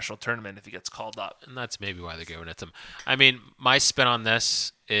international tournament if he gets called up. And that's maybe why they're giving it to him. I mean, my spin on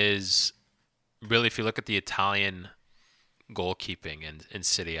this is really, if you look at the Italian goalkeeping in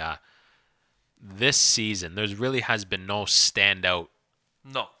Serie A, this season there really has been no standout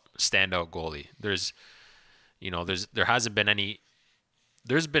No. goalie. There hasn't been any.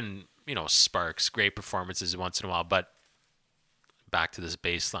 There's been sparks, great performances once in a while, but back to this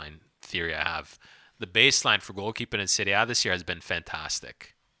baseline theory I have. The baseline for goalkeeping in Serie A this year has been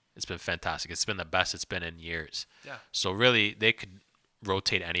fantastic. It's been fantastic. It's been the best it's been in years. Yeah. So really, they could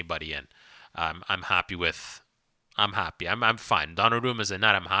rotate anybody in. I'm happy. I'm fine. Donnarumma's in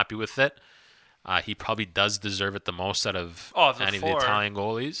that. I'm happy with it. He probably does deserve it the most out of any of the Italian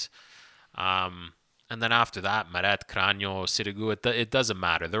goalies. And then after that, Meret, Cragno, Sirigu, it doesn't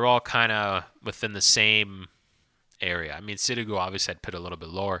matter. They're all kind of within the same area. I mean, Sirigu obviously I'd put a little bit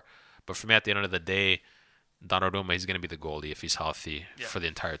lower, but for me, at the end of the day, Donnarumma, he's going to be the goalie if he's healthy for the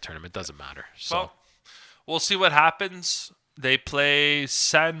entire tournament. It doesn't matter. So Well, we'll see what happens. They play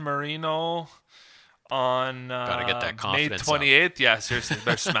San Marino on Gotta get that May confidence 28th. Yeah, seriously,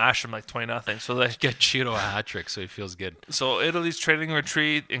 they're smash them like 20-0. So they get Ciro a hat trick, so he feels good. So Italy's training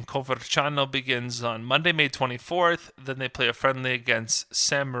retreat in Coverciano begins on Monday, May 24th. Then they play a friendly against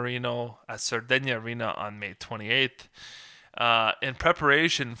San Marino at Sardegna Arena on May 28th. In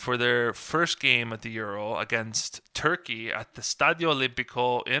preparation for their first game at the Euro against Turkey at the Stadio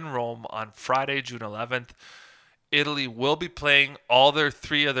Olimpico in Rome on Friday, June 11th, Italy will be playing all their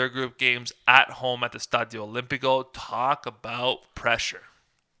 3 of their group games at home at the Stadio Olimpico. Talk about pressure.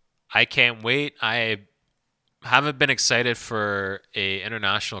 I can't wait. I haven't been excited for a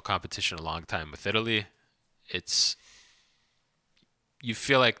international competition in a long time with Italy. You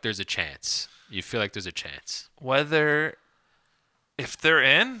feel like there's a chance. If they're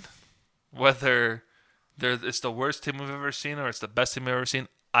in, whether it's the worst team we've ever seen or it's the best team we've ever seen,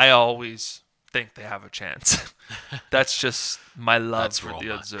 I always think they have a chance. That's just my love for the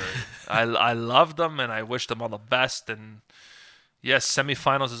Azzurri. I love them and I wish them all the best. And yes,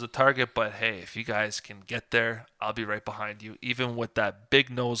 semifinals is a target, but hey, if you guys can get there, I'll be right behind you. Even with that big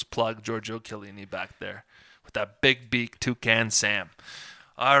nose plug, Giorgio Chiellini back there, with that big beak, Toucan Sam.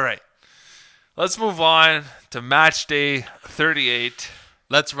 All right. Let's move on to match day 38.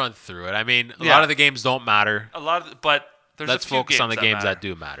 Let's run through it. I mean, a lot of the games don't matter. But there's Let's a few focus on the games matter. that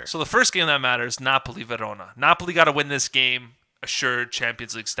do matter. So the first game that matters, Napoli-Verona. Napoli got to win this game, assured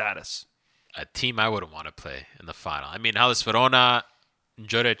Champions League status. A team I wouldn't want to play in the final. I mean, Hellas Verona,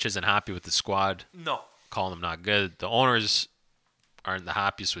 Juric isn't happy with the squad. No. Calling them not good. The owners aren't the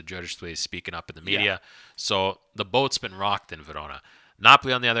happiest with Juric the way he's speaking up in the media. Yeah. So the boat's been rocked in Verona.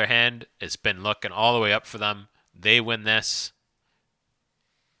 Napoli, on the other hand, it's been looking all the way up for them. They win this,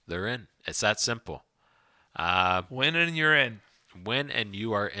 they're in. It's that simple. Win and you're in. Win and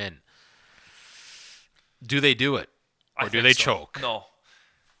you are in. Do they do it? Or do they choke? No.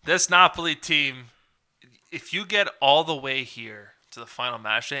 This Napoli team, if you get all the way here to the final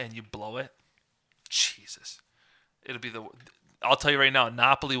match day and you blow it, Jesus. I'll tell you right now,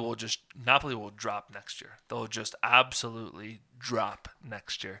 Napoli will drop next year. They'll just absolutely drop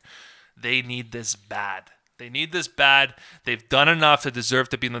next year. They need this bad. They've done enough to deserve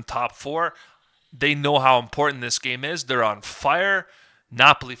to be in the top 4. They know how important this game is. They're on fire.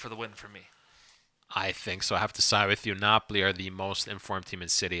 Napoli for the win for me. I think so. I have to side with you. Napoli are the most informed team in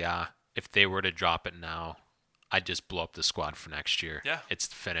Serie A. If they were to drop it now, I'd just blow up the squad for next year. Yeah. It's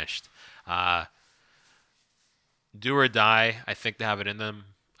finished. Do or die, I think they have it in them.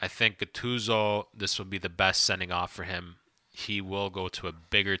 I think Gattuso, this will be the best sending off for him. He will go to a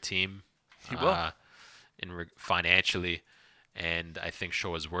bigger team. He will. Financially, and I think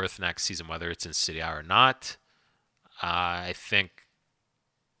show his worth next season, whether it's in Serie A or not. I think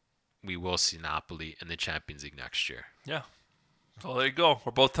we will see Napoli in the Champions League next year. Yeah. So there you go.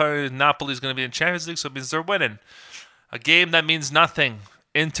 We're both telling you Napoli's going to be in Champions League, so it means they're winning. A game that means nothing.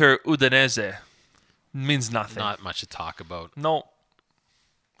 Inter Udinese. Means nothing. Not much to talk about. No.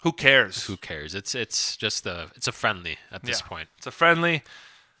 Who cares? It's just a friendly at this point. It's a friendly.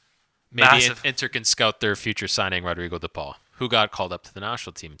 Maybe Massive. Inter can scout their future signing Rodrigo De Paul, who got called up to the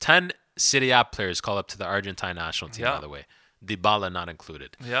national team. 10 Serie A players called up to the Argentine national team, by the way. Dybala not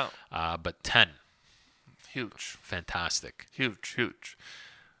included. Yeah. But 10. Huge. Fantastic. Huge.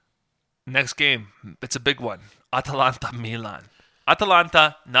 Next game, it's a big one. Atalanta-Milan.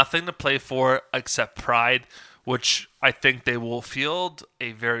 Atalanta, nothing to play for except pride, which I think they will field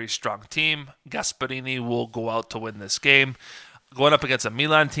a very strong team. Gasperini will go out to win this game. Going up against a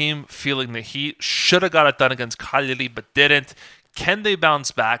Milan team, feeling the heat. Should have got it done against Cagliari, but didn't. Can they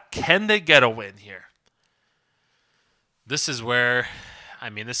bounce back? Can they get a win here? This is where,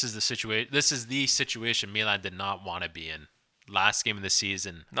 this is the situation Milan did not want to be in. Last game of the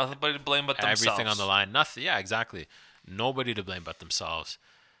season. Nothing but to blame but themselves. Everything on the line. Nothing. Yeah, exactly. Nobody to blame but themselves.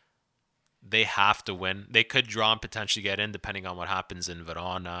 They have to win. They could draw and potentially get in depending on what happens in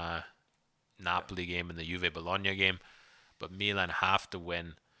Verona, Napoli game, and the Juve Bologna game. But Milan have to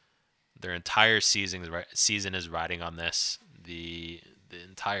win. Their entire season is riding on this. The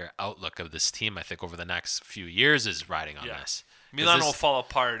entire outlook of this team, I think, over the next few years is riding on this. Milan will fall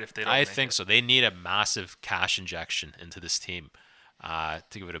apart if they don't. I think so. They need a massive cash injection into this team to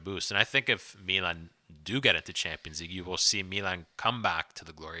give it a boost. And I think if Milan do get into Champions League, you will see Milan come back to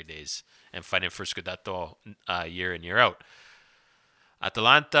the glory days and fighting for Scudetto year in, year out.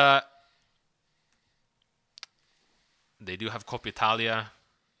 Atalanta, they do have Coppa Italia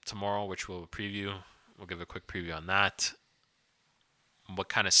tomorrow, which we'll preview. We'll give a quick preview on that. What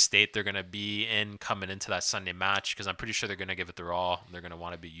kind of state they're going to be in coming into that Sunday match, because I'm pretty sure they're going to give it their all. They're going to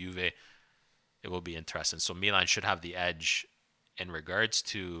want to beat Juve. It will be interesting. So Milan should have the edge in regards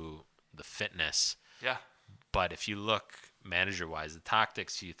to the fitness. Yeah. But if you look manager-wise, the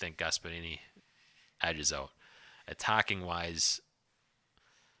tactics, you think Gasperini edges out. Attacking-wise,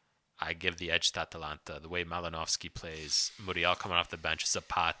 I give the edge to Atalanta. The way Malinovsky plays, Muriel coming off the bench,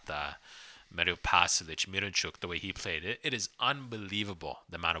 Zapata, Mario Pasalic, Miranchuk, the way he played, it is unbelievable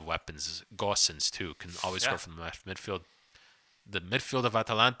the amount of weapons. Gosens, too, can always score from the left midfield. The midfield of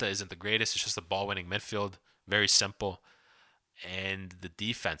Atalanta isn't the greatest. It's just a ball-winning midfield. Very simple. And the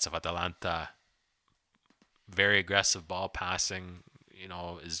defense of Atalanta, very aggressive ball passing,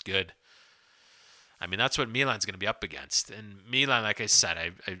 is good. I mean, that's what Milan's going to be up against. And Milan, like I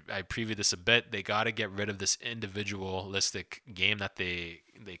said, I previewed this a bit. They got to get rid of this individualistic game that they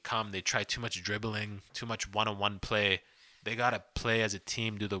try too much dribbling, too much one-on-one play. They got to play as a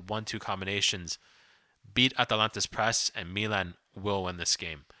team, do the 1-2 combinations, beat Atalanta's press, and Milan will win this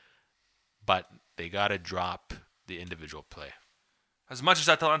game. But they got to drop the individual play. As much as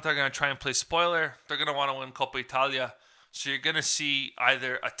Atalanta are going to try and play spoiler, they're going to want to win Coppa Italia. So you're going to see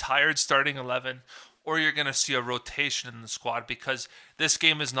either a tired starting 11 or you're going to see a rotation in the squad, because this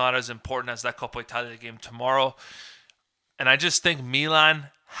game is not as important as that Coppa Italia game tomorrow. And I just think Milan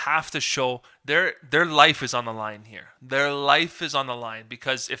have to show their life is on the line here. Their life is on the line,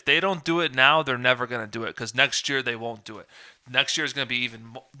 because if they don't do it now, they're never going to do it, because next year they won't do it. Next year is going to be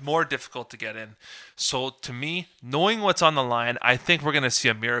even more difficult to get in. So to me, knowing what's on the line, I think we're going to see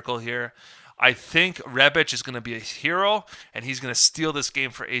a miracle here. I think Rebic is going to be a hero, and he's going to steal this game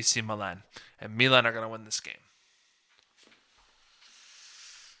for AC Milan. And Milan are going to win this game.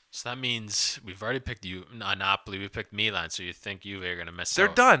 So that means we've already picked Napoli. We picked Milan, so you think Juve are going to miss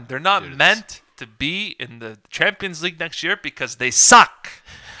out. They're done. They're not meant to be in the Champions League next year because they suck.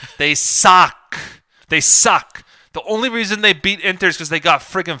 They suck. They suck. The only reason they beat Inter is because they got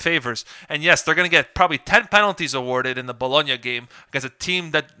friggin' favors. And yes, they're going to get probably 10 penalties awarded in the Bologna game against a team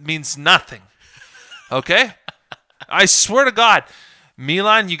that means nothing. Okay? I swear to God,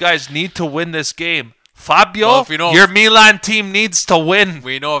 Milan, you guys need to win this game. Fabio, your Milan team needs to win.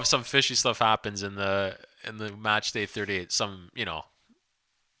 We know if some fishy stuff happens in the match day 38, some,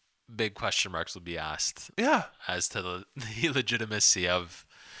 big question marks will be asked. Yeah. As to the legitimacy of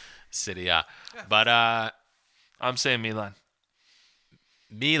Serie A. Yeah. But I'm saying Milan.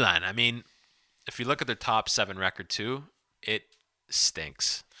 Milan, I mean, if you look at their top 7 record too, it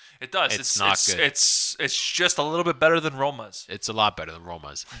stinks. It does. It's not good. It's just a little bit better than Roma's. It's a lot better than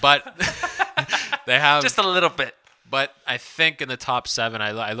Roma's. But they have... Just a little bit. But I think in the top 7,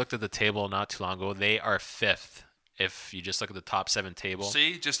 I looked at the table not too long ago, they are 5th. If you just look at the top 7 table.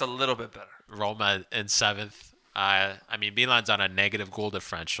 See? Just a little bit better. Roma in 7th. I mean, Milan's on a negative goal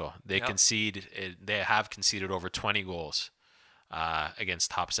differential. They They have conceded over 20 goals against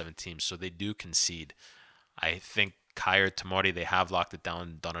top 7 teams, so they do concede. I think Kyer, Tomori, they have locked it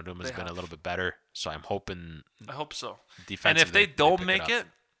down. Donnarumma's been a little bit better, so I'm hoping. I hope so. And if they don't make it,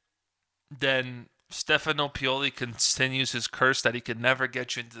 then Stefano Pioli continues his curse that he can never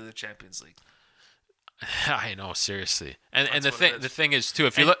get you into the Champions League. I know, seriously. And the thing is too,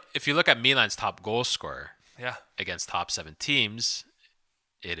 if you look at Milan's top goal scorer. Yeah. Against top 7 teams,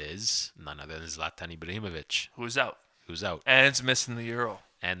 it is none other than Zlatan Ibrahimovic. Who's out. And it's missing the Euro.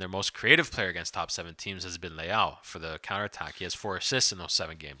 And their most creative player against top 7 teams has been Leao for the counterattack. He has 4 assists in those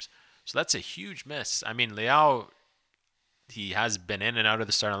 7 games. So that's a huge miss. I mean, Leao, he has been in and out of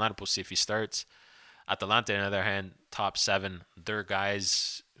the starting lineup. We'll see if he starts. Atalanta, on the other hand, top 7, they're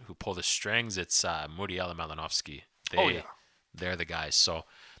guys who pull the strings. It's Muriel and Malinovsky. They're the guys. So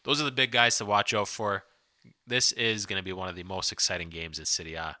those are the big guys to watch out for. This is going to be one of the most exciting games in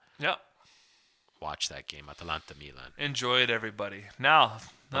Serie A. Yeah. Watch that game, Atalanta-Milan. Enjoy it, everybody. Now,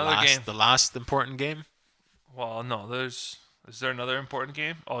 another game. The last important game? Well, no, there's Is there another important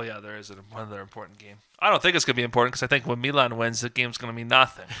game? Oh, yeah, there is another important game. I don't think it's going to be important because I think when Milan wins, the game's going to mean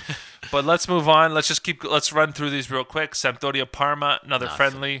nothing. But let's move on. Let's run through these real quick. Sampdoria Parma, another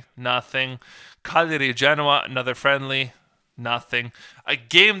friendly, nothing. Cagliari Genoa, another friendly, nothing. A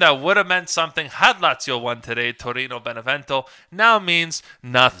game that would have meant something had Lazio won today, Torino Benevento, now means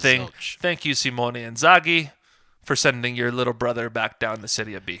nothing. Zilch. Thank you, Simone Inzaghi, for sending your little brother back down to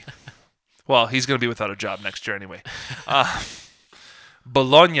Serie B. Well, he's going to be without a job next year anyway.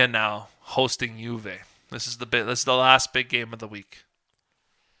 Bologna now hosting Juve. This is the last big game of the week.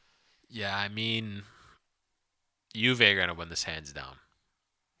 Yeah, I mean, Juve are going to win this hands down.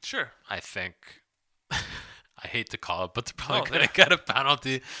 Sure. I think. I hate to call it, but they're probably going to get a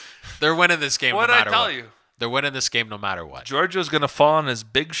penalty. They're winning this game What no did matter I tell what. you? They're winning this game no matter what. Giorgio's going to fall on his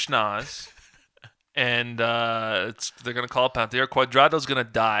big schnoz, and they're going to call a penalty. Or Quadrado's going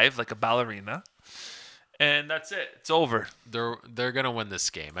to dive like a ballerina, and that's it. It's over. They're going to win this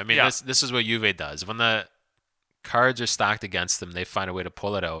game. I mean, Yeah. this is what Juve does. When the cards are stacked against them, they find a way to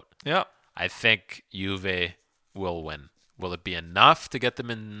pull it out. Yeah. I think Juve will win. Will it be enough to get them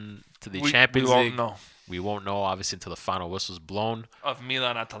into the Champions we League? won't know. We won't know, obviously, until the final whistle's blown. Of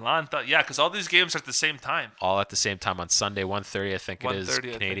Milan Atalanta. Yeah, because all these games are at the same time. All at the same time on Sunday, 1:30, I think it is. 1:30, I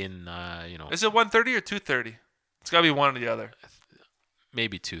think. Canadian, Is it 1:30 or 2:30? It's got to be one or the other.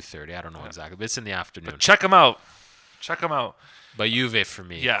 maybe 2:30. I don't know exactly. But it's in the afternoon. Check them out. Check them out. But Juve for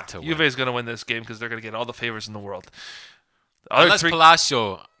me. Yeah, to Juve win. is going to win this game because they're going to get all the favors in the world. The other Unless three-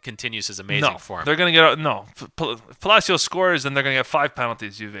 Palacio continues his amazing no, form. they're going to get no. If Palacio scores, then they're going to get 5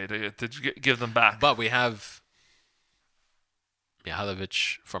 penalties. Juve to give them back. But we have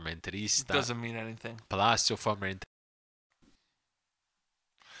Mihalovic from Interista. Doesn't mean anything. Palacio from Inter.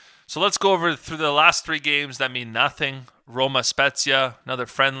 So let's go over through the last 3 games that mean nothing. Roma Spezia, another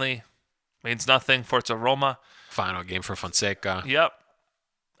friendly, means nothing. Forza Roma. Final game for Fonseca. Yep.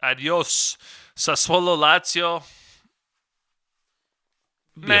 Adios. Sassuolo Lazio.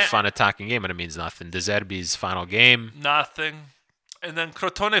 Be a fun attacking game, and it means nothing. De Zerbi's final game. Nothing. And then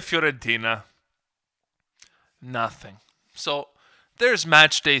Crotone Fiorentina. Nothing. So there's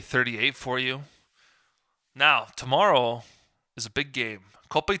match day 38 for you. Now, tomorrow is a big game.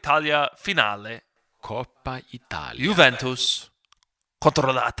 Coppa Italia finale. Coppa Italia. Juventus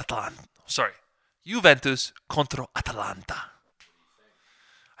contro l'Atalanta. Sorry. Juventus contro Atalanta.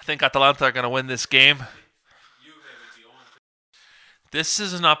 I think Atalanta are going to win this game. This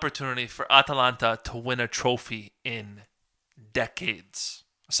is an opportunity for Atalanta to win a trophy in decades.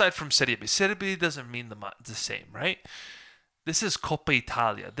 Aside from Serie B. Serie B doesn't mean the same, right? This is Coppa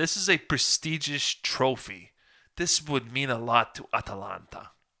Italia. This is a prestigious trophy. This would mean a lot to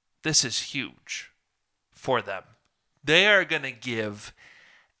Atalanta. This is huge for them. They are going to give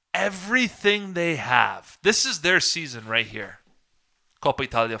everything they have. This is their season right here. Coppa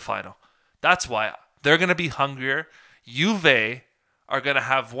Italia final. That's why they're going to be hungrier. Juve are going to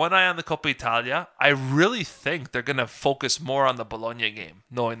have one eye on the Coppa Italia. I really think they're going to focus more on the Bologna game,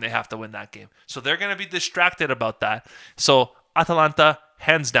 knowing they have to win that game. So they're going to be distracted about that. So Atalanta,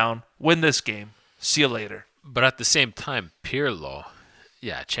 hands down, win this game. See you later. But at the same time, Pirlo,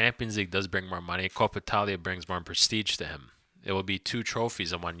 Champions League does bring more money. Coppa Italia brings more prestige to him. It will be 2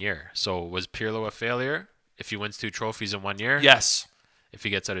 trophies in 1 year. So was Pirlo a failure if he wins 2 trophies in 1 year? Yes. If he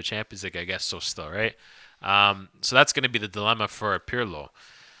gets out of Champions League, I guess so still, right? So that's going to be the dilemma for Pirlo.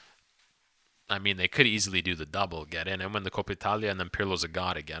 I mean, they could easily do the double, get in and win the Coppa Italia, and then Pirlo's a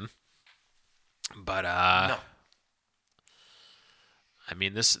god again. But No. I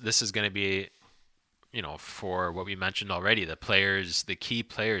mean, this is going to be, for what we mentioned already, the key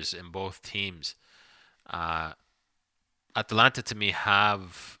players in both teams. Atalanta to me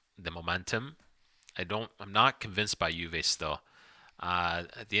have the momentum. I'm not convinced by Juve still.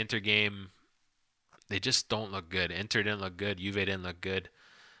 At the Inter game, they just don't look good. Inter didn't look good. Juve didn't look good.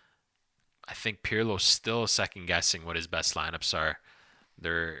 I think Pirlo's still second guessing what his best lineups are.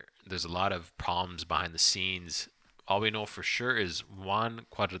 There's a lot of problems behind the scenes. All we know for sure is Juan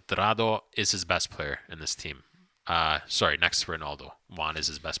Cuadrado is his best player in this team. Next to Ronaldo. Juan is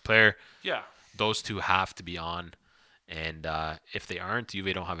his best player. Yeah. Those two have to be on. And if they aren't,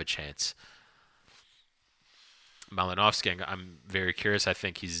 Juve don't have a chance. Malinovsky, I'm very curious. I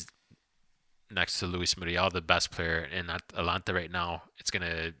think he's next to Luis Muriel, the best player in Atalanta right now. It's going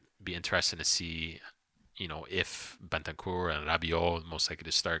to be interesting to see, if Bentancur and Rabiot, most likely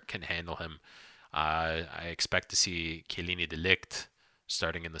to start, can handle him. I expect to see Chiellini de Ligt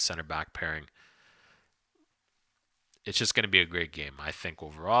starting in the center back pairing. It's just going to be a great game, I think,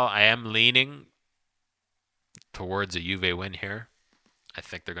 overall. I am leaning towards a Juve win here. I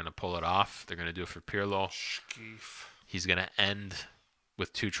think they're going to pull it off. They're going to do it for Pirlo. Skeef. He's going to end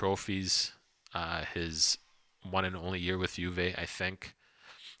with 2 trophies, his one and only year with Juve, I think.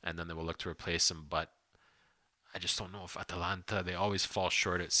 And then they will look to replace him. But I just don't know if Atalanta, they always fall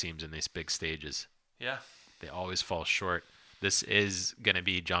short, it seems, in these big stages. Yeah. They always fall short. This is going to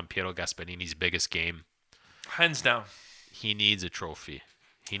be Gianpiero Gasparini's biggest game. Hands down. He needs a trophy.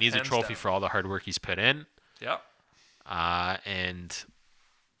 He needs Hands a trophy down. for all the hard work he's put in. Yeah. And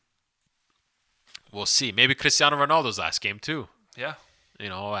we'll see. Maybe Cristiano Ronaldo's last game too. Yeah. You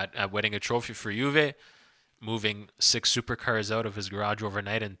know, at winning a trophy for Juve, moving 6 supercars out of his garage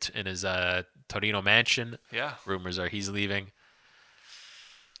overnight in his Torino mansion. Yeah. Rumors are he's leaving.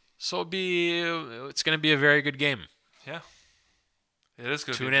 So it's going to be a very good game. Yeah. It is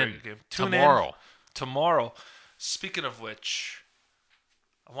going to Tune be a in very good game. Tomorrow. Speaking of which,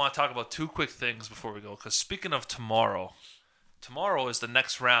 I want to talk about 2 quick things before we go. Because speaking of tomorrow is the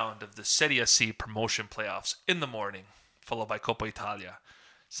next round of the Serie C promotion playoffs in the morning, followed by Coppa Italia.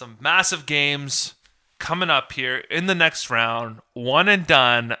 Some massive games coming up here in the next round. One and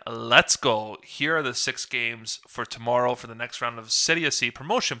done. Let's go. Here are the 6 games for tomorrow for the next round of Serie C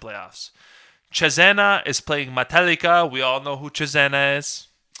promotion playoffs. Cesena is playing Metallica. We all know who Cesena is.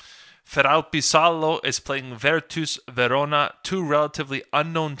 Feralpisallo is playing Virtus Verona, 2 relatively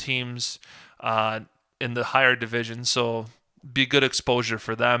unknown teams in the higher division, so be good exposure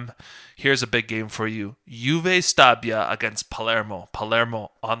for them. Here's a big game for you. Juve Stabia against Palermo.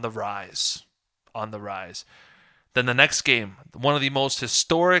 Palermo on the rise. Then the next game, one of the most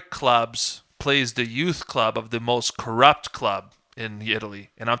historic clubs plays the youth club of the most corrupt club in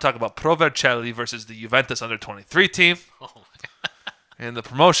Italy. And I'm talking about Pro Vercelli versus the Juventus under-23 team. In the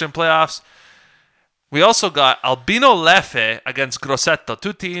promotion playoffs. We also got Albino Leffe against Grosseto,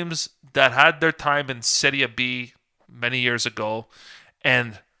 2 teams that had their time in Serie B many years ago.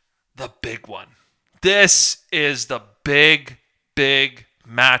 And the big one. This is the big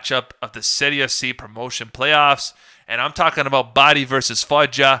matchup of the Serie C promotion playoffs. And I'm talking about Bari versus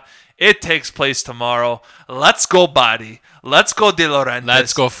Foggia. It takes place tomorrow. Let's go Bari. Let's go De Laurentiis.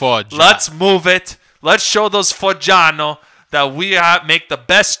 Let's go Foggia. Let's move it. Let's show those Foggiano that we make the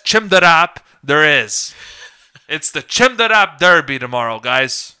best Chimdarap there is. It's the Chimdarap Derby tomorrow,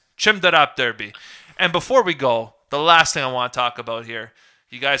 guys. Chimdarap Derby. And before we go, the last thing I want to talk about here,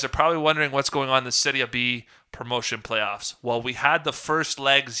 you guys are probably wondering what's going on in the Serie B promotion playoffs. Well, we had the first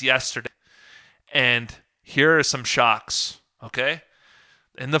legs yesterday, and here are some shocks, okay?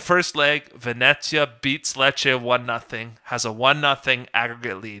 In the first leg, Venezia beats Lecce 1-0, has a 1-0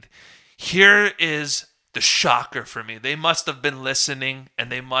 aggregate lead. Here is the shocker for me. They must have been listening,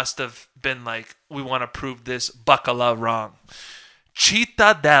 and they must have been like, we want to prove this Bacala wrong.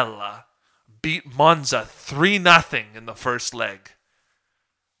 Cittadella beat Monza 3-0 in the first leg.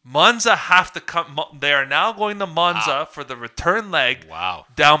 Monza have to come. They are now going to Monza for the return leg. Wow.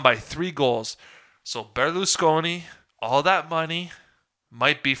 Down by 3 goals. So Berlusconi, all that money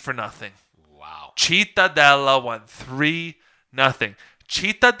might be for nothing. Wow. Cittadella won 3-0.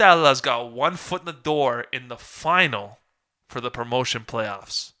 Cittadella's got 1 foot in the door in the final for the promotion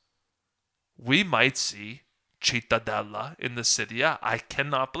playoffs. We might see Cittadella in the Serie A. I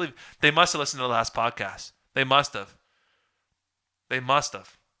cannot believe. They must have listened to the last podcast. They must have.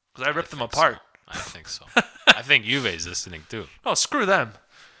 Because I ripped them apart. I think so. I think Juve's listening too. Oh, screw them.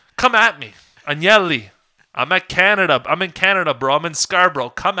 Come at me. Agnelli. I'm at Canada. I'm in Canada, bro. I'm in Scarborough.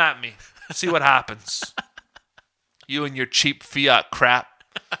 Come at me. See what happens. You and your cheap Fiat crap.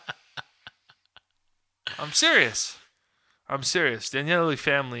 I'm serious. The Agnelli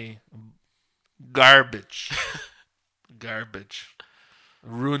family, garbage.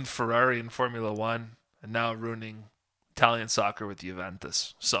 Ruined Ferrari in Formula 1 and now ruining Italian soccer with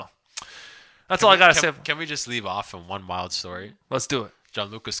Juventus. So, that's all I got to say. Can we just leave off in one wild story? Let's do it.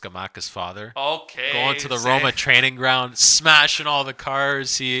 Gianluca Scamacca's father. Okay. Going to the Roma training ground, smashing all the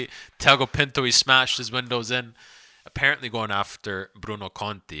cars. Tiago Pinto, he smashed his windows in. Apparently going after Bruno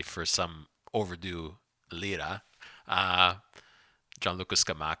Conti for some overdue lira. Gianluca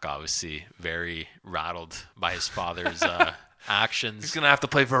Scamacca, obviously, very rattled by his father's actions. He's going to have to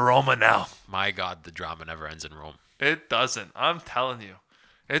play for Roma now. My God, the drama never ends in Rome. It doesn't. I'm telling you.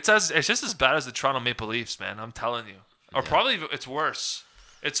 It's just as bad as the Toronto Maple Leafs, man. I'm telling you. Or probably it's worse.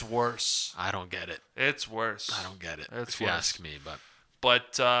 It's worse. I don't get it. It's worse. I don't get it, It's if you worse. ask me.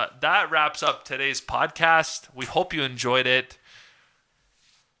 But that wraps up today's podcast. We hope you enjoyed it.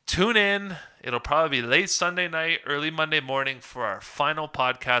 Tune in. It'll probably be late Sunday night, early Monday morning for our final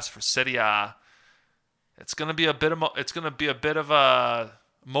podcast for Serie A. It's gonna be a bit of a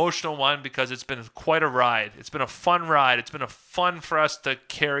Emotional one because it's been quite a ride. It's been a fun ride. It's been a fun for us to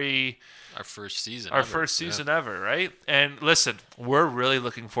carry Our first season. ever, right? And listen, we're really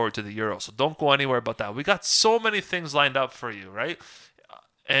looking forward to the Euro, so don't go anywhere about that. We got so many things lined up for you, right?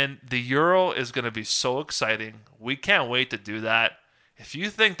 And the Euro is going to be so exciting. We can't wait to do that. If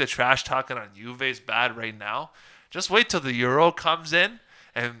you think the trash talking on Juve is bad right now, just wait till the Euro comes in,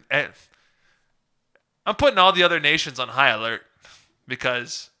 and I'm putting all the other nations on high alert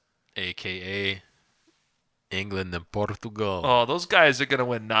because AKA England and Portugal. oh, those guys are going to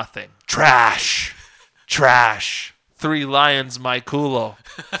win nothing. Trash. 3 Lions, my culo.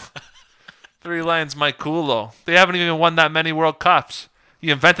 3 Lions, my culo. They haven't even won that many World Cups.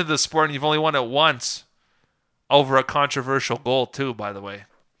 You invented the sport and you've only won it once. Over a controversial goal, too, by the way.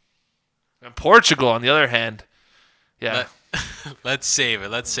 And Portugal, on the other hand, yeah. Let's save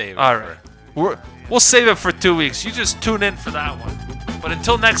it. All right. We'll save it for 2 weeks. You just tune in for that one. But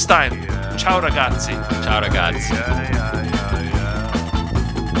until next time, ciao ragazzi. Ciao ragazzi.